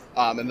launched.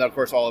 And then, of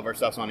course, all of our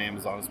stuff's on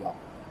Amazon as well.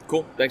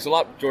 Cool. Thanks a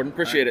lot, Jordan.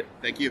 Appreciate it.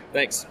 Thank you.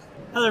 Thanks.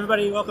 Hello,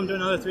 everybody. Welcome to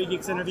another 3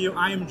 Geeks interview.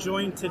 I am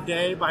joined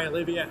today by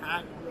Olivia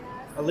Hack.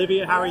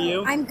 Olivia, how are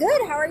you? I'm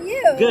good. How are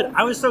you? Good.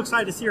 I was so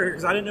excited to see her here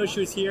because I didn't know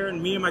she was here,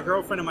 and me and my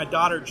girlfriend and my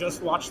daughter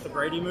just watched the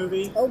Brady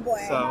movie. Oh, boy.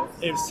 So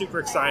it was super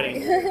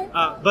exciting.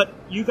 But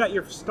you got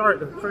your start.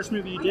 The first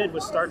movie you did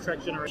was Star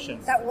Trek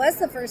Generations. That was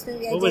the first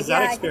movie I did. What was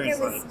that I experience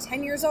think it was like?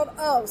 10 years old.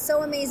 Oh,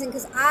 so amazing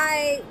because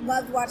I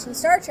loved watching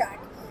Star Trek.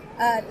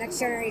 Next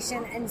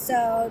Generation, and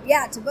so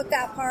to book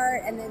that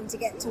part and then to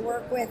get to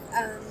work with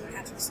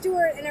Patrick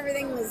Stewart and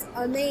everything was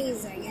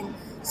amazing and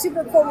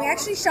super cool. We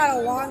actually shot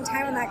a long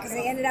time on that because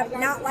they ended up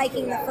not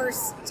liking the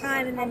first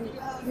time and then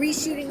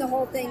reshooting the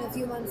whole thing a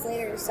few months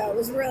later, so it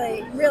was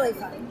really, really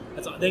fun.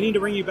 They need to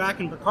bring you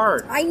back in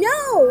Picard. I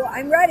know!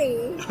 I'm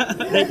ready!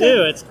 They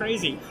do. It's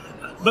crazy.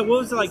 But what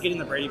was it like getting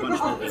the Brady Bunch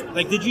movie?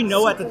 Like, did you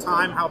know at the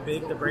time how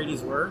big the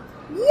Bradys were?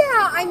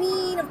 Yeah, I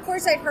mean, of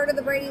course I'd heard of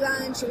the Brady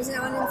Bunch. It was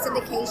on in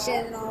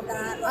syndication and all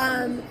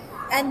that.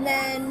 And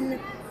then,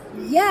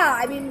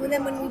 I mean,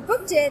 then when we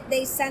booked it,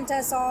 they sent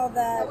us all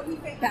the,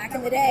 back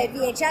in the day,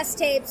 VHS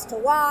tapes to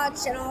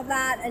watch and all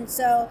that. And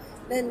so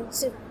then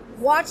to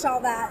watch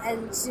all that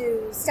and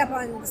to step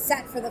on the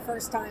set for the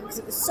first time, because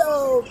it was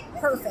so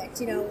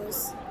perfect, it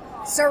was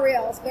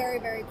surreal. It's very,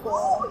 very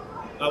cool.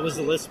 Was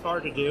the list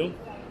hard to do?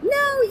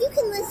 No, you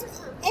can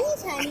list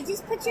anytime. You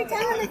just put your tongue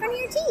on the front of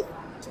your teeth.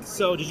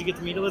 So, did you get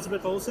to meet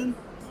Elizabeth Olsen?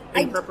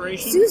 in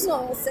preparation? Susan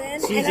Olsen.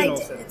 Susan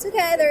Olsen. It's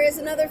okay. There is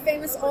another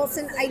famous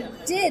Olsen.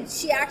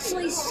 She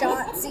actually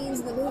shot scenes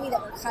in the movie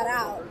that were cut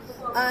out.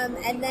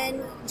 And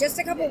then just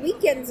a couple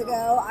weekends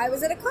ago, I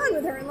was at a con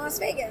with her in Las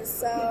Vegas.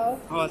 So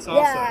that's awesome.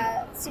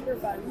 Yeah, super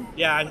fun.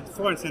 Yeah,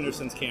 Florence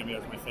Henderson's cameo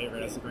is my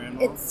favorite as the Grand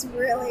Wall. It's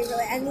really,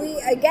 really, and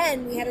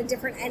we had a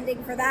different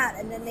ending for that,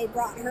 and then they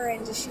brought her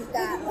in to shoot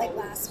that like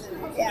last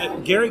minute. Yeah.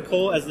 Gary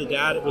Cole as the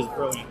dad was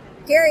brilliant.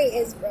 Gary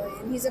is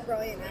brilliant. He's a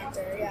brilliant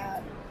actor.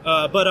 Yeah.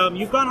 But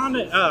you've gone on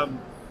to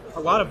a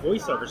lot of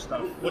voiceover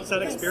stuff. What's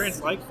that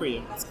experience like for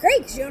you? It's great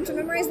because you don't have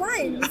to memorize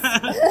lines.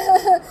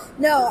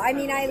 No, I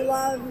mean, I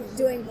love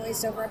doing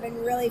voiceover. I've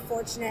been really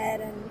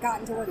fortunate and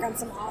gotten to work on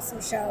some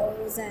awesome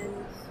shows. And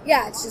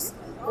yeah, it's just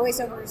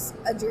voiceover's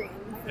a dream.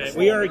 Okay,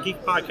 we are a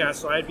geek podcast,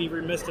 so I'd be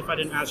remiss if I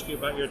didn't ask you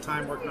about your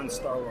time working on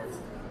Star Wars.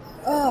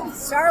 Oh,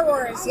 Star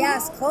Wars,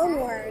 yes, Clone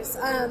Wars.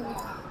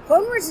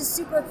 Clone Wars is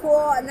super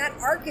cool, and that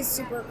arc is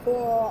super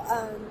cool.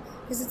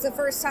 Because it's the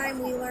first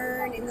time we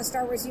learn in the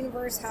Star Wars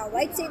universe how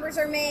lightsabers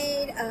are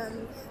made,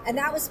 and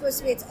that was supposed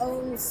to be its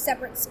own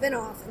separate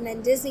spin-off, and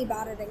then Disney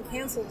bought it and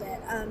canceled it.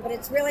 But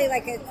it's really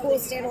like a cool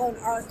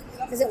standalone arc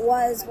because it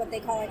was what they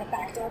call like a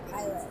backdoor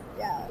pilot.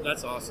 Yeah,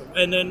 that's awesome.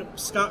 And then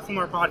Scott from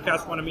our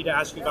podcast wanted me to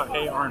ask you about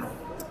Hey Arnold.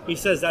 He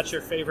says that's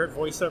your favorite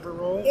voiceover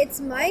role? It's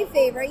my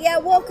favorite. Yeah,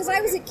 well, because I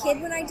was a kid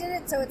when I did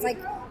it, so it's like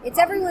it's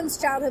everyone's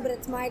childhood, but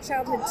it's my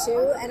childhood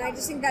too. And I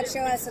just think that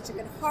show has such a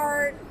good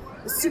heart.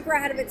 Super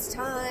ahead of its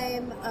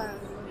time. I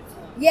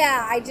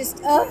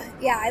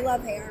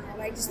love Hey Arnold.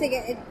 I just think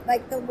it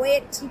like the way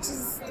it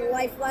teaches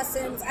life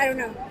lessons. I don't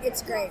know.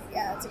 It's great.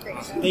 Yeah, it's a great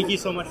show. Thank you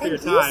so much for your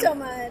time. Thank you so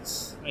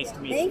much. Nice to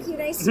meet you. Thank you.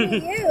 Nice to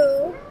meet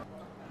you.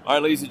 All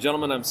right, ladies and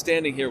gentlemen, I'm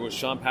standing here with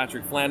Sean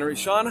Patrick Flannery.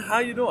 Sean, how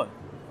you doing?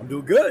 I'm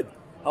doing good.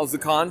 How's the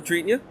con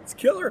treating you? It's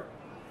killer.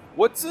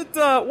 What's it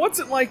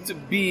like to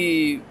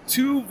be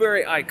two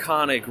very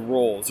iconic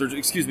roles,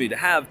 to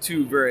have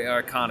two very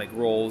iconic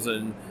roles,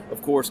 and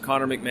of course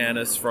Connor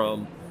McManus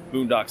from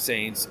Boondock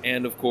Saints,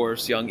 and of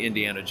course young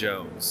Indiana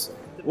Jones.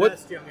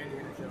 Best young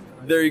Indiana Jones.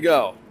 There you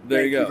go.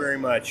 Thank you very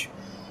much.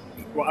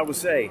 Well, I would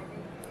say,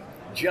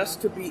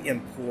 just to be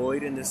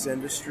employed in this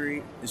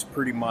industry is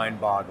pretty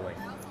mind-boggling.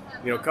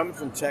 You know, coming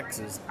from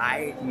Texas,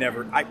 I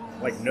never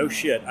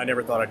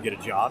thought I'd get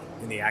a job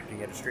in the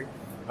acting industry.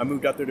 I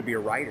moved out there to be a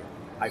writer.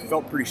 I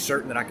felt pretty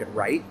certain that I could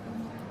write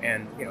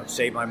and,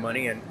 save my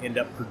money and end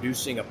up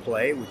producing a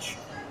play, which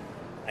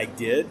I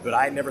did, but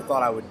I never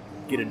thought I would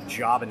get a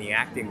job in the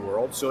acting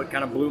world, so it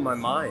kind of blew my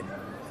mind.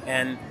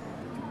 And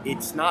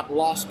it's not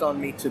lost on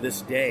me to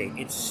this day.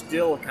 It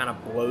still kind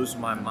of blows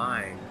my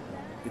mind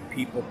that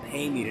people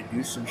pay me to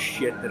do some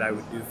shit that I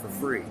would do for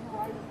free.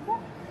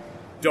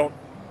 Don't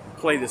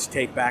play this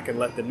tape back and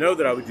let them know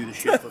that I would do the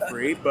shit for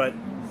free, but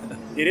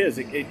it is.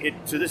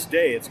 It to this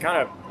day, it's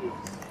kind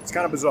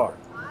of bizarre.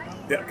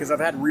 Because I've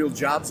had real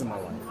jobs in my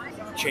life.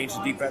 I changed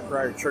the deep fat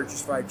fryer to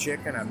Church's Fried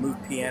Chicken. I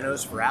moved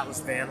pianos for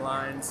Atlas Van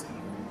Lines.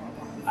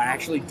 I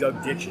actually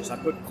dug ditches. I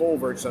put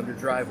culverts under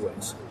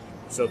driveways.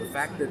 So the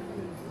fact that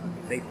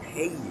they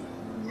pay you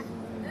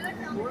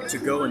to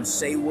go and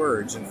say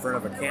words in front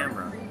of a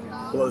camera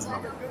blows my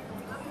mind.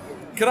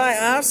 Could I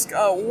ask,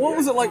 what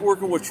was it like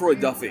working with Troy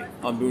Duffy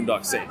on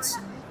Boondock Saints?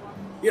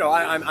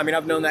 I mean,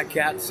 I've known that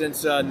cat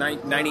since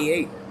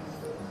 98.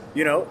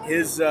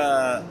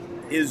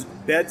 His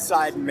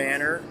bedside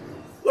manner.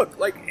 Look,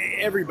 like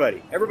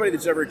everybody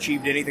that's ever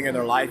achieved anything in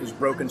their life has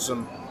broken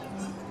some,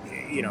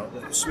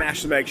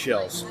 smashed some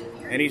eggshells,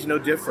 and he's no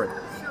different.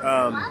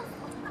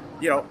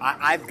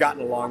 I've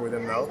gotten along with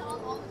him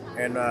though,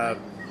 and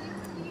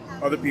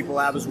other people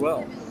have as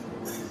well.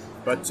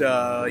 But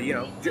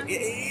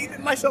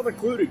myself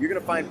included, you're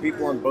gonna find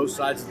people on both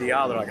sides of the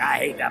aisle that are like, I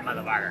hate that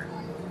motherfucker.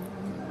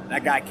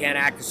 That guy can't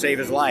act to save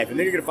his life. And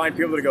then you're going to find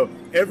people that go,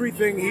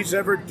 everything he's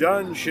ever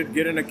done should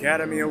get an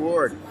Academy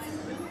Award.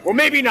 Well,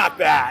 maybe not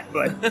that,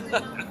 but,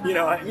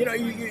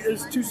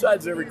 there's two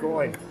sides to every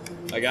coin.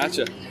 I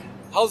gotcha.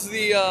 How's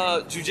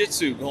the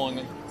jiu-jitsu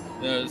going?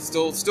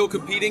 Still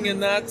competing in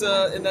that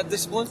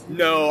discipline?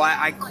 No,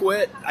 I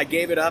quit. I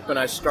gave it up, and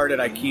I started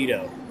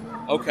Aikido.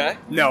 Okay.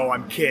 No,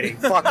 I'm kidding.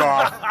 Fuck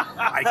off.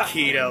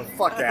 Aikido.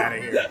 Fuck out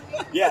of here.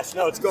 Yes,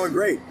 no, it's going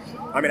great.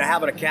 I mean, I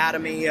have an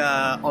academy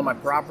on my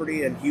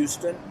property in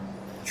Houston.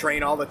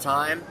 Train all the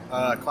time.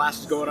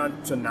 Class is going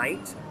on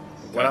tonight.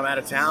 When I'm out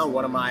of town,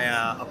 one of my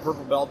a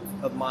purple belt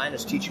of mine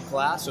is teaching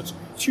class. So it's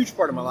a huge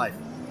part of my life.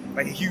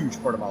 Like a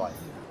huge part of my life.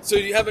 So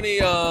do you have any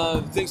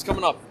things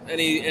coming up?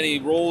 Any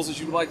roles that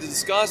you would like to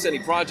discuss? Any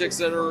projects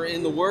that are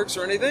in the works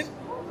or anything?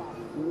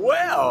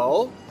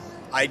 Well,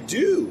 I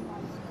do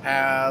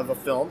have a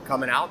film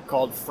coming out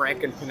called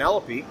Frank and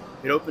Penelope.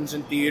 It opens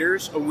in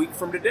theaters a week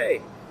from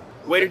today.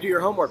 Way to do your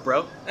homework,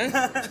 bro.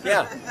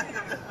 Yeah.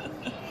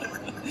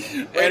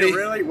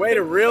 Way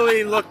to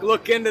really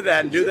look into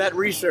that and do that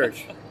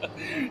research.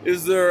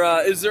 Is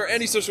there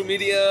any social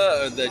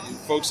media that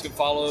folks can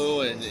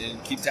follow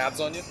and keep tabs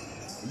on you?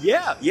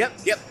 Yeah.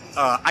 Yep.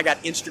 I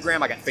got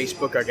Instagram, I got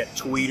Facebook, I got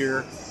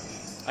Twitter,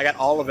 I got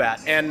all of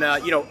that. And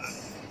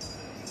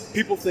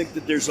people think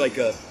that there's like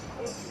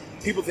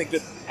people think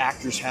that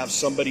actors have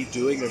somebody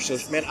doing their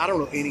shows. Man, I don't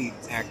know any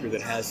actor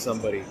that has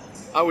somebody.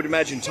 I would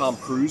imagine Tom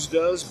Cruise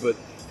does, but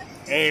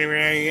ain't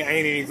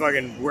any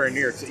fucking where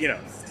near. You know,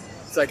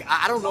 it's like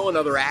I don't know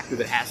another actor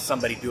that has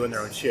somebody doing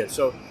their own shit.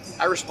 So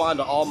I respond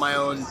to all my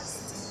own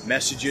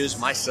messages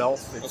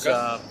myself. It's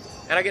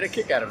and I get a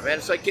kick out of it, man.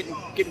 It's like getting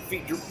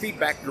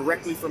feedback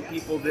directly from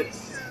people that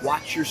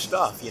watch your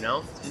stuff. You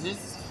know.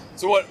 Mm-hmm.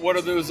 So what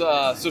are those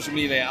social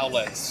media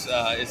outlets?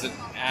 Is it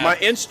my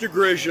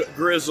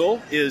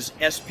Instagrizzle is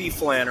SP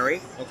Flannery.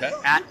 Okay.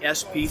 At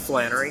SP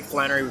Flannery.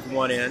 Flannery with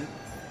one N.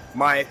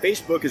 My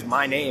Facebook is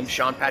my name,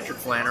 Sean Patrick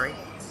Flannery,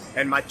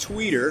 and my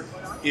Twitter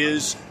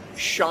is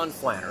Sean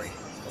Flannery.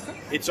 Okay.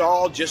 It's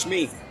all just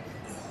me.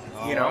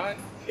 You know, right.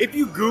 If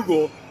you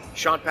Google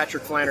Sean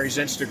Patrick Flannery's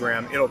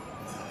Instagram, it'll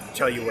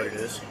tell you what it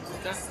is.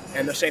 Okay.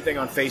 And the same thing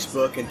on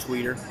Facebook and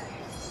Twitter.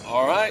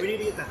 All right. We need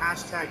to get the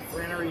hashtag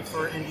Flannery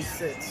for Indy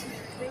 6.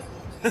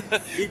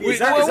 Is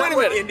that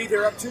what Indy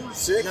they're up to?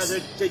 6? No,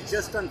 they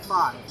just done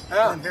 5.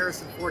 Oh. And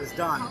Harrison Ford is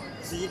done.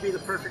 So you'd be the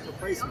perfect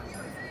replacement.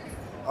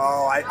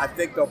 Oh, I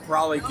think they'll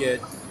probably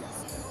get...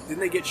 Didn't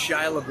they get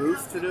Shia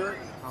LaBeouf to do it?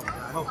 Oh, God,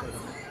 I hope they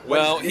don't.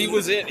 Well, he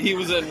was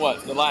in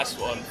what? The last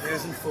one?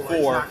 Harrison Ford.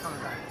 4.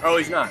 Oh,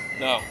 he's not?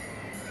 No.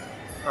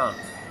 Huh.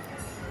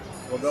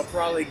 Well, they'll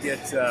probably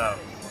get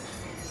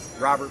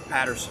Robert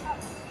Patterson.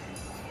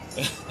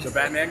 The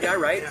Batman guy,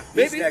 right? Yeah.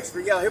 Maybe. He's next.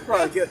 Yeah, he'll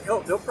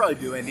probably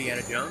do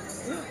Indiana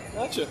Jones. Yeah,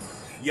 gotcha.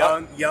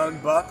 Young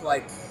buck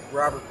like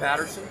Robert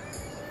Patterson.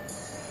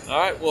 All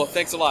right. Well,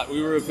 thanks a lot. We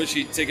really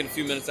appreciate you taking a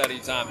few minutes out of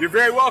your time. You're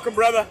very welcome,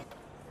 brother.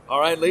 All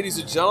right, ladies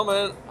and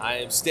gentlemen, I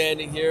am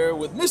standing here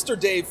with Mr.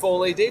 Dave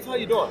Foley. Dave, how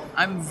you doing?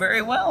 I'm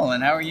very well,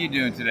 and how are you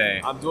doing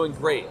today? I'm doing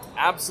great.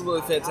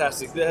 Absolutely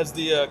fantastic. Has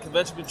the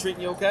convention been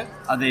treating you okay?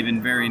 They've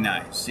been very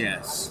nice,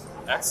 yes.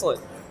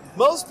 Excellent.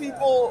 Most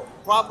people,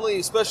 probably,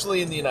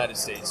 especially in the United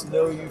States,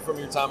 know you from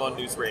your time on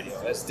News Radio.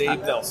 That's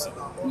Dave Nelson.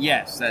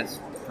 Yes, that's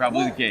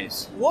probably the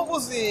case. What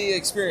was the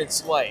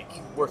experience like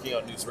working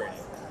on News Radio?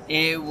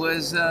 It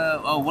was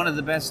one of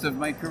the best of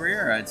my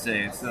career, I'd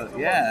say. So,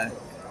 yeah,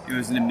 it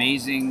was an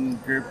amazing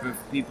group of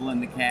people in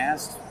the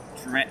cast.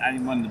 I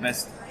think one of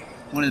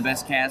the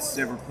best casts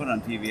ever put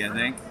on TV, I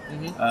think,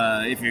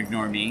 if you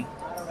ignore me.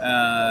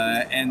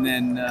 And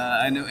then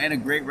and a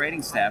great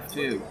writing staff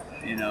too.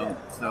 You know,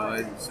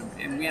 so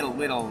we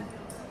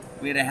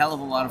had a hell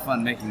of a lot of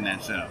fun making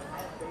that show.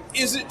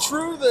 Is it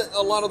true that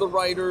a lot of the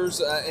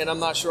writers, and I'm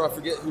not sure, I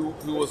forget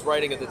who was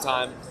writing at the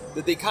time,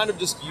 that they kind of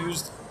just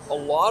used a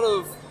lot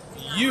of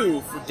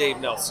you for Dave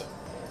Nelson?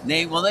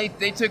 They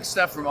took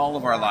stuff from all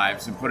of our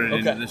lives and put it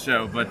into the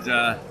show, but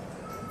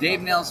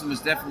Dave Nelson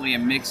was definitely a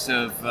mix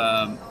of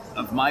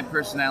my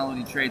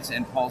personality traits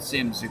and Paul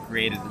Sims, who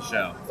created the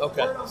show.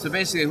 Okay. So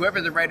basically, whoever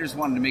the writers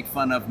wanted to make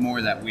fun of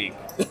more that week,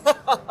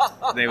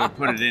 they would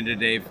put it into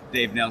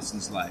Dave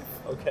Nelson's life.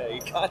 Okay,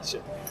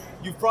 gotcha.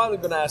 You've probably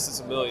been asked this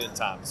a million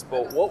times,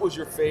 but what was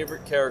your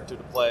favorite character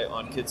to play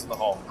on Kids in the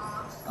Hall?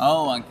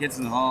 Oh, on Kids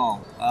in the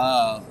Hall.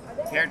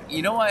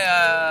 You know,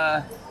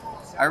 I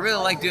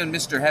really like doing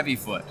Mr.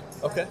 Heavyfoot.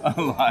 Okay.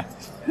 A lot.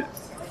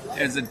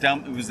 It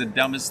was the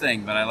dumbest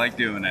thing, but I like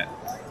doing it.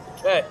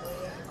 Okay.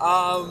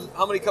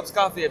 How many cups of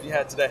coffee have you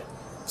had today?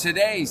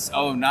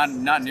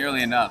 Not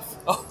nearly enough.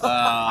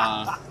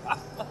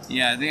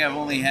 Yeah, I think I've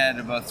only had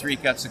about 3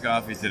 cups of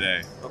coffee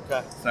today.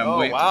 Okay.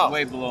 So I'm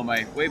way below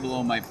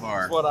my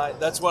par.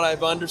 That's what I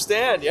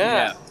understand.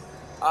 Yeah.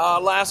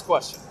 Last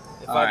question.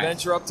 If I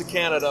venture up to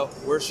Canada,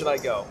 where should I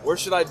go? Where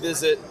should I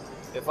visit?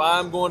 If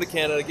I'm going to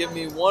Canada, give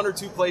me 1 or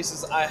 2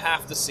 places I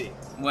have to see.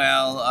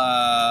 Well,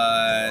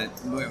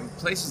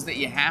 places that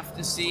you have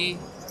to see.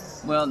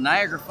 Well,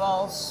 Niagara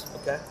Falls.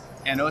 Okay.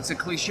 I know it's a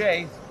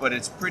cliche, but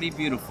it's pretty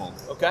beautiful.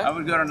 Okay. I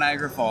would go to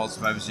Niagara Falls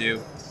if I was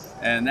you,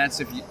 and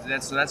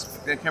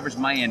that covers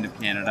my end of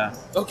Canada.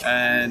 Okay.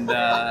 And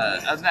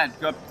other than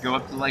that,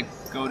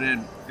 go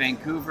to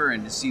Vancouver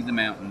and just see the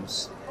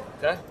mountains.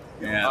 Okay.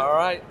 Yeah. All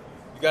right.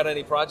 You got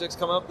any projects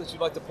coming up that you'd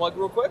like to plug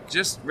real quick?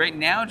 Just right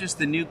now, just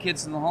the new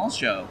Kids in the Hall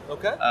show.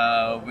 Okay.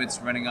 It's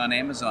running on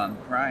Amazon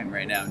Prime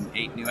right now,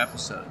 8 new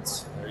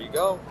episodes. There you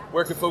go.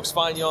 Where can folks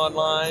find you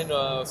online,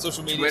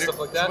 social media, Twitter, stuff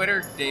like that?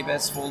 Twitter, Dave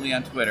S. Foley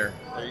on Twitter.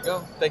 There you go.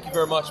 Thank you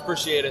very much.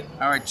 Appreciate it.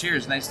 All right,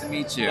 cheers. Nice to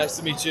meet you. Nice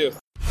to meet you.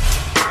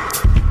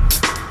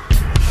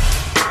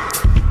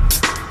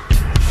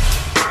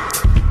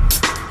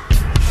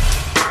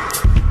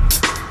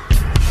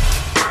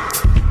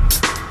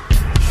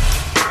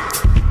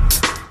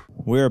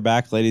 We're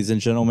back, ladies and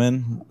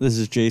gentlemen. This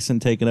is Jason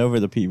taking over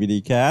the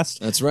PVD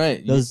cast. That's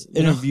right. Those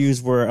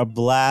interviews were a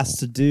blast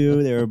to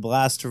do. They were a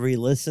blast to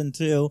re-listen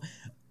to.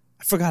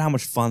 I forgot how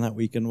much fun that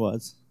weekend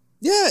was.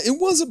 Yeah, it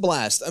was a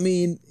blast. I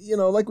mean,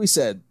 like we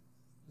said,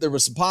 there were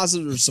some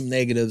positives, some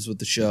negatives with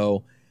the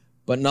show,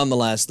 but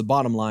nonetheless, the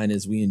bottom line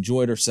is we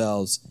enjoyed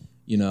ourselves.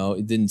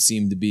 It didn't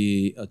seem to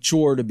be a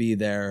chore to be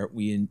there.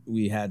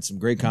 We had some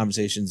great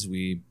conversations.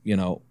 We,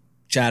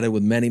 chatted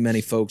with many,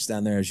 many folks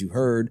down there, as you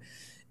heard.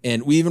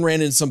 And we even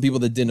ran into some people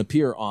that didn't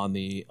appear on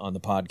the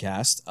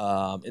podcast.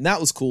 And that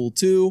was cool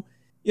too.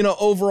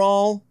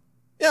 Overall,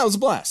 Yeah, it was a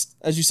blast.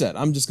 As you said,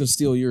 I'm just going to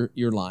steal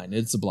your line.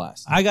 It's a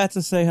blast. I got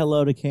to say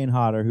hello to Kane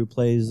Hodder, who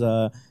plays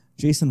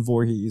Jason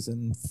Voorhees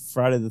in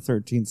Friday the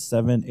 13th,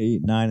 7,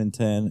 8, 9, and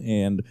 10.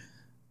 And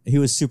he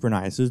was super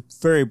nice. It was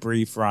very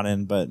brief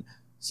run-in, but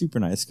super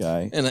nice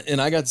guy. And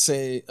I got to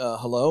say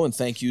hello and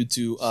thank you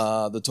to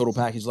the Total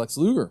Package Lex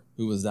Luger,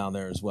 who was down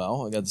there as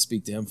well. I got to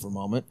speak to him for a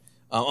moment.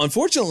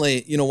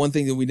 Unfortunately, one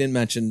thing that we didn't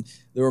mention,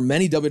 there were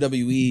many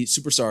WWE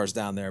superstars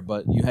down there,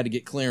 but you had to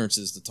get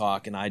clearances to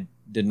talk, and I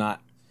did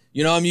not.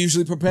 I'm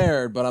usually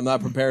prepared, but I'm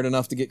not prepared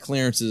enough to get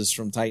clearances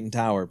from Titan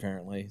Tower,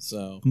 apparently.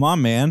 So come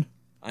on, man.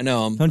 I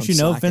know. Don't you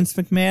know Vince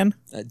McMahon?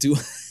 I do.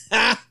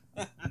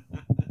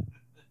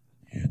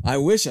 I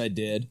wish I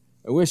did.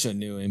 I wish I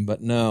knew him,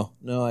 but no,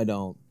 I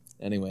don't.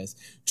 Anyways,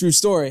 true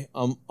story.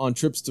 On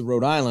trips to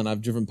Rhode Island,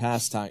 I've driven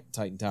past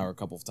Titan Tower a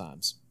couple of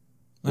times.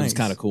 It was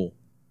kind of cool.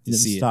 You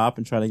didn't stop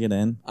and try to get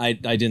in? I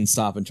didn't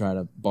stop and try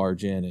to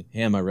barge in and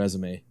hand my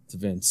resume to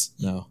Vince.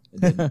 No,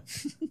 I didn't.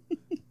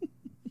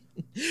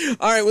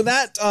 All right, with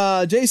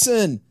that,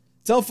 Jason,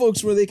 tell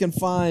folks where they can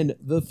find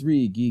the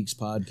Three Geeks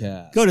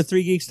Podcast. Go to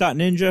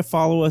 3geeks.ninja.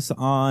 Follow us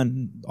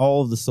on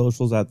all of the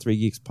socials at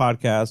 3Geeks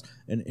Podcast.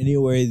 And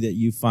anywhere that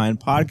you find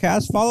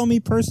podcasts, follow me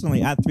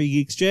personally at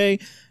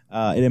 3geeksj.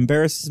 It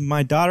embarrasses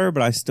my daughter,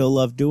 but I still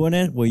love doing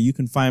it, where you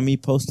can find me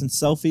posting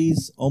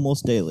selfies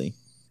almost daily.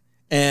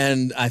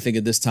 And I think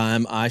at this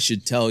time, I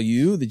should tell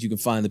you that you can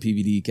find the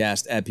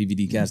PVDcast at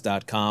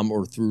pvdcast.com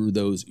or through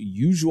those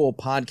usual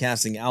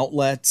podcasting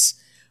outlets.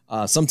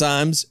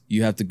 Sometimes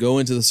you have to go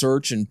into the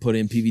search and put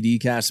in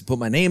PVDcast and put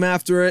my name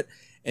after it,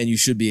 and you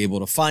should be able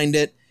to find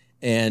it.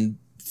 And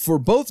for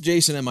both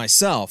Jason and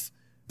myself,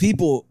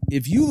 people,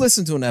 if you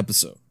listen to an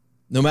episode,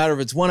 no matter if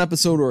it's one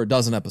episode or a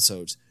dozen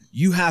episodes,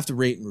 you have to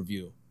rate and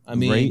review. I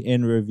mean, rate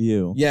and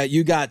review. Yeah,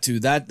 you got to.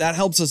 That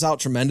helps us out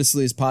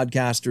tremendously as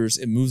podcasters.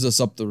 It moves us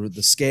up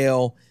the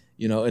scale.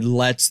 It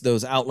lets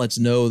those outlets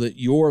know that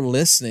you're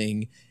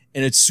listening,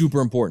 and it's super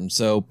important.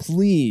 So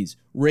please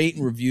rate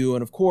and review,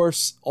 and of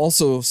course,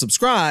 also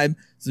subscribe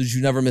so that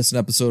you never miss an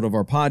episode of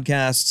our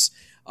podcasts.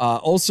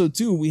 Also,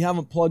 too, we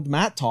haven't plugged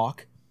Matt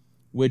Talk,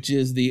 which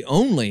is the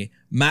only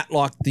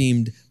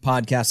Matlock-themed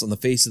podcast on the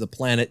face of the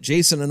planet.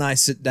 Jason and I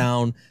sit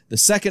down the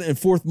second and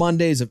fourth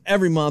Mondays of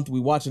every month. We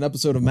watch an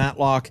episode of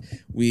Matlock.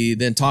 We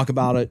then talk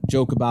about it,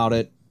 joke about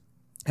it,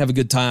 have a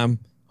good time.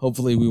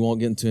 Hopefully, we won't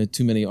get into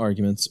too many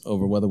arguments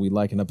over whether we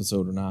like an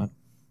episode or not.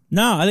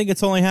 No, I think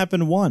it's only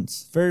happened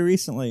once, very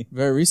recently.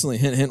 Very recently.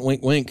 Hint, hint,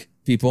 wink, wink,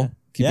 people.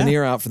 Keep an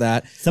ear out for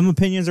that. Some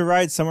opinions are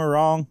right, some are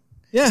wrong.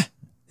 Yeah.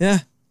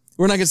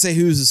 We're not going to say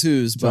whose is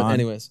whose, but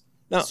anyways.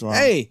 No,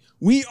 hey,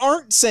 we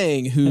aren't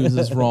saying whose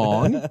is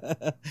wrong.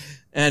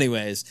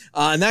 Anyways,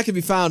 and that can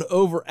be found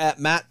over at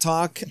Matt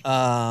Talk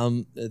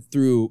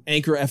through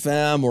Anchor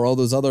FM or all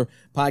those other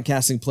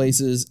podcasting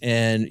places.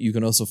 And you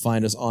can also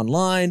find us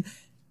online,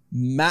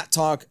 Matt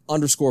Talk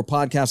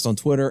 _podcast on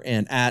Twitter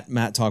and at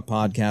Matt Talk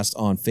Podcast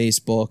on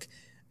Facebook.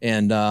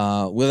 And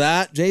with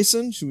that,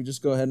 Jason, should we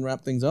just go ahead and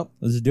wrap things up?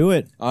 Let's do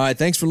it. All right.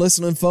 Thanks for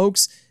listening,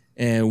 folks.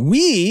 And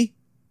we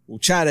will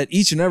chat at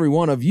each and every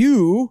one of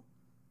you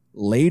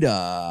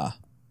later.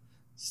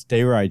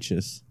 Stay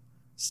righteous.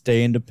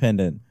 Stay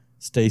independent.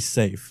 Stay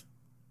safe.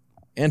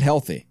 And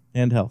healthy.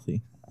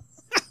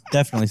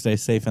 Definitely stay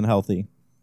safe and healthy.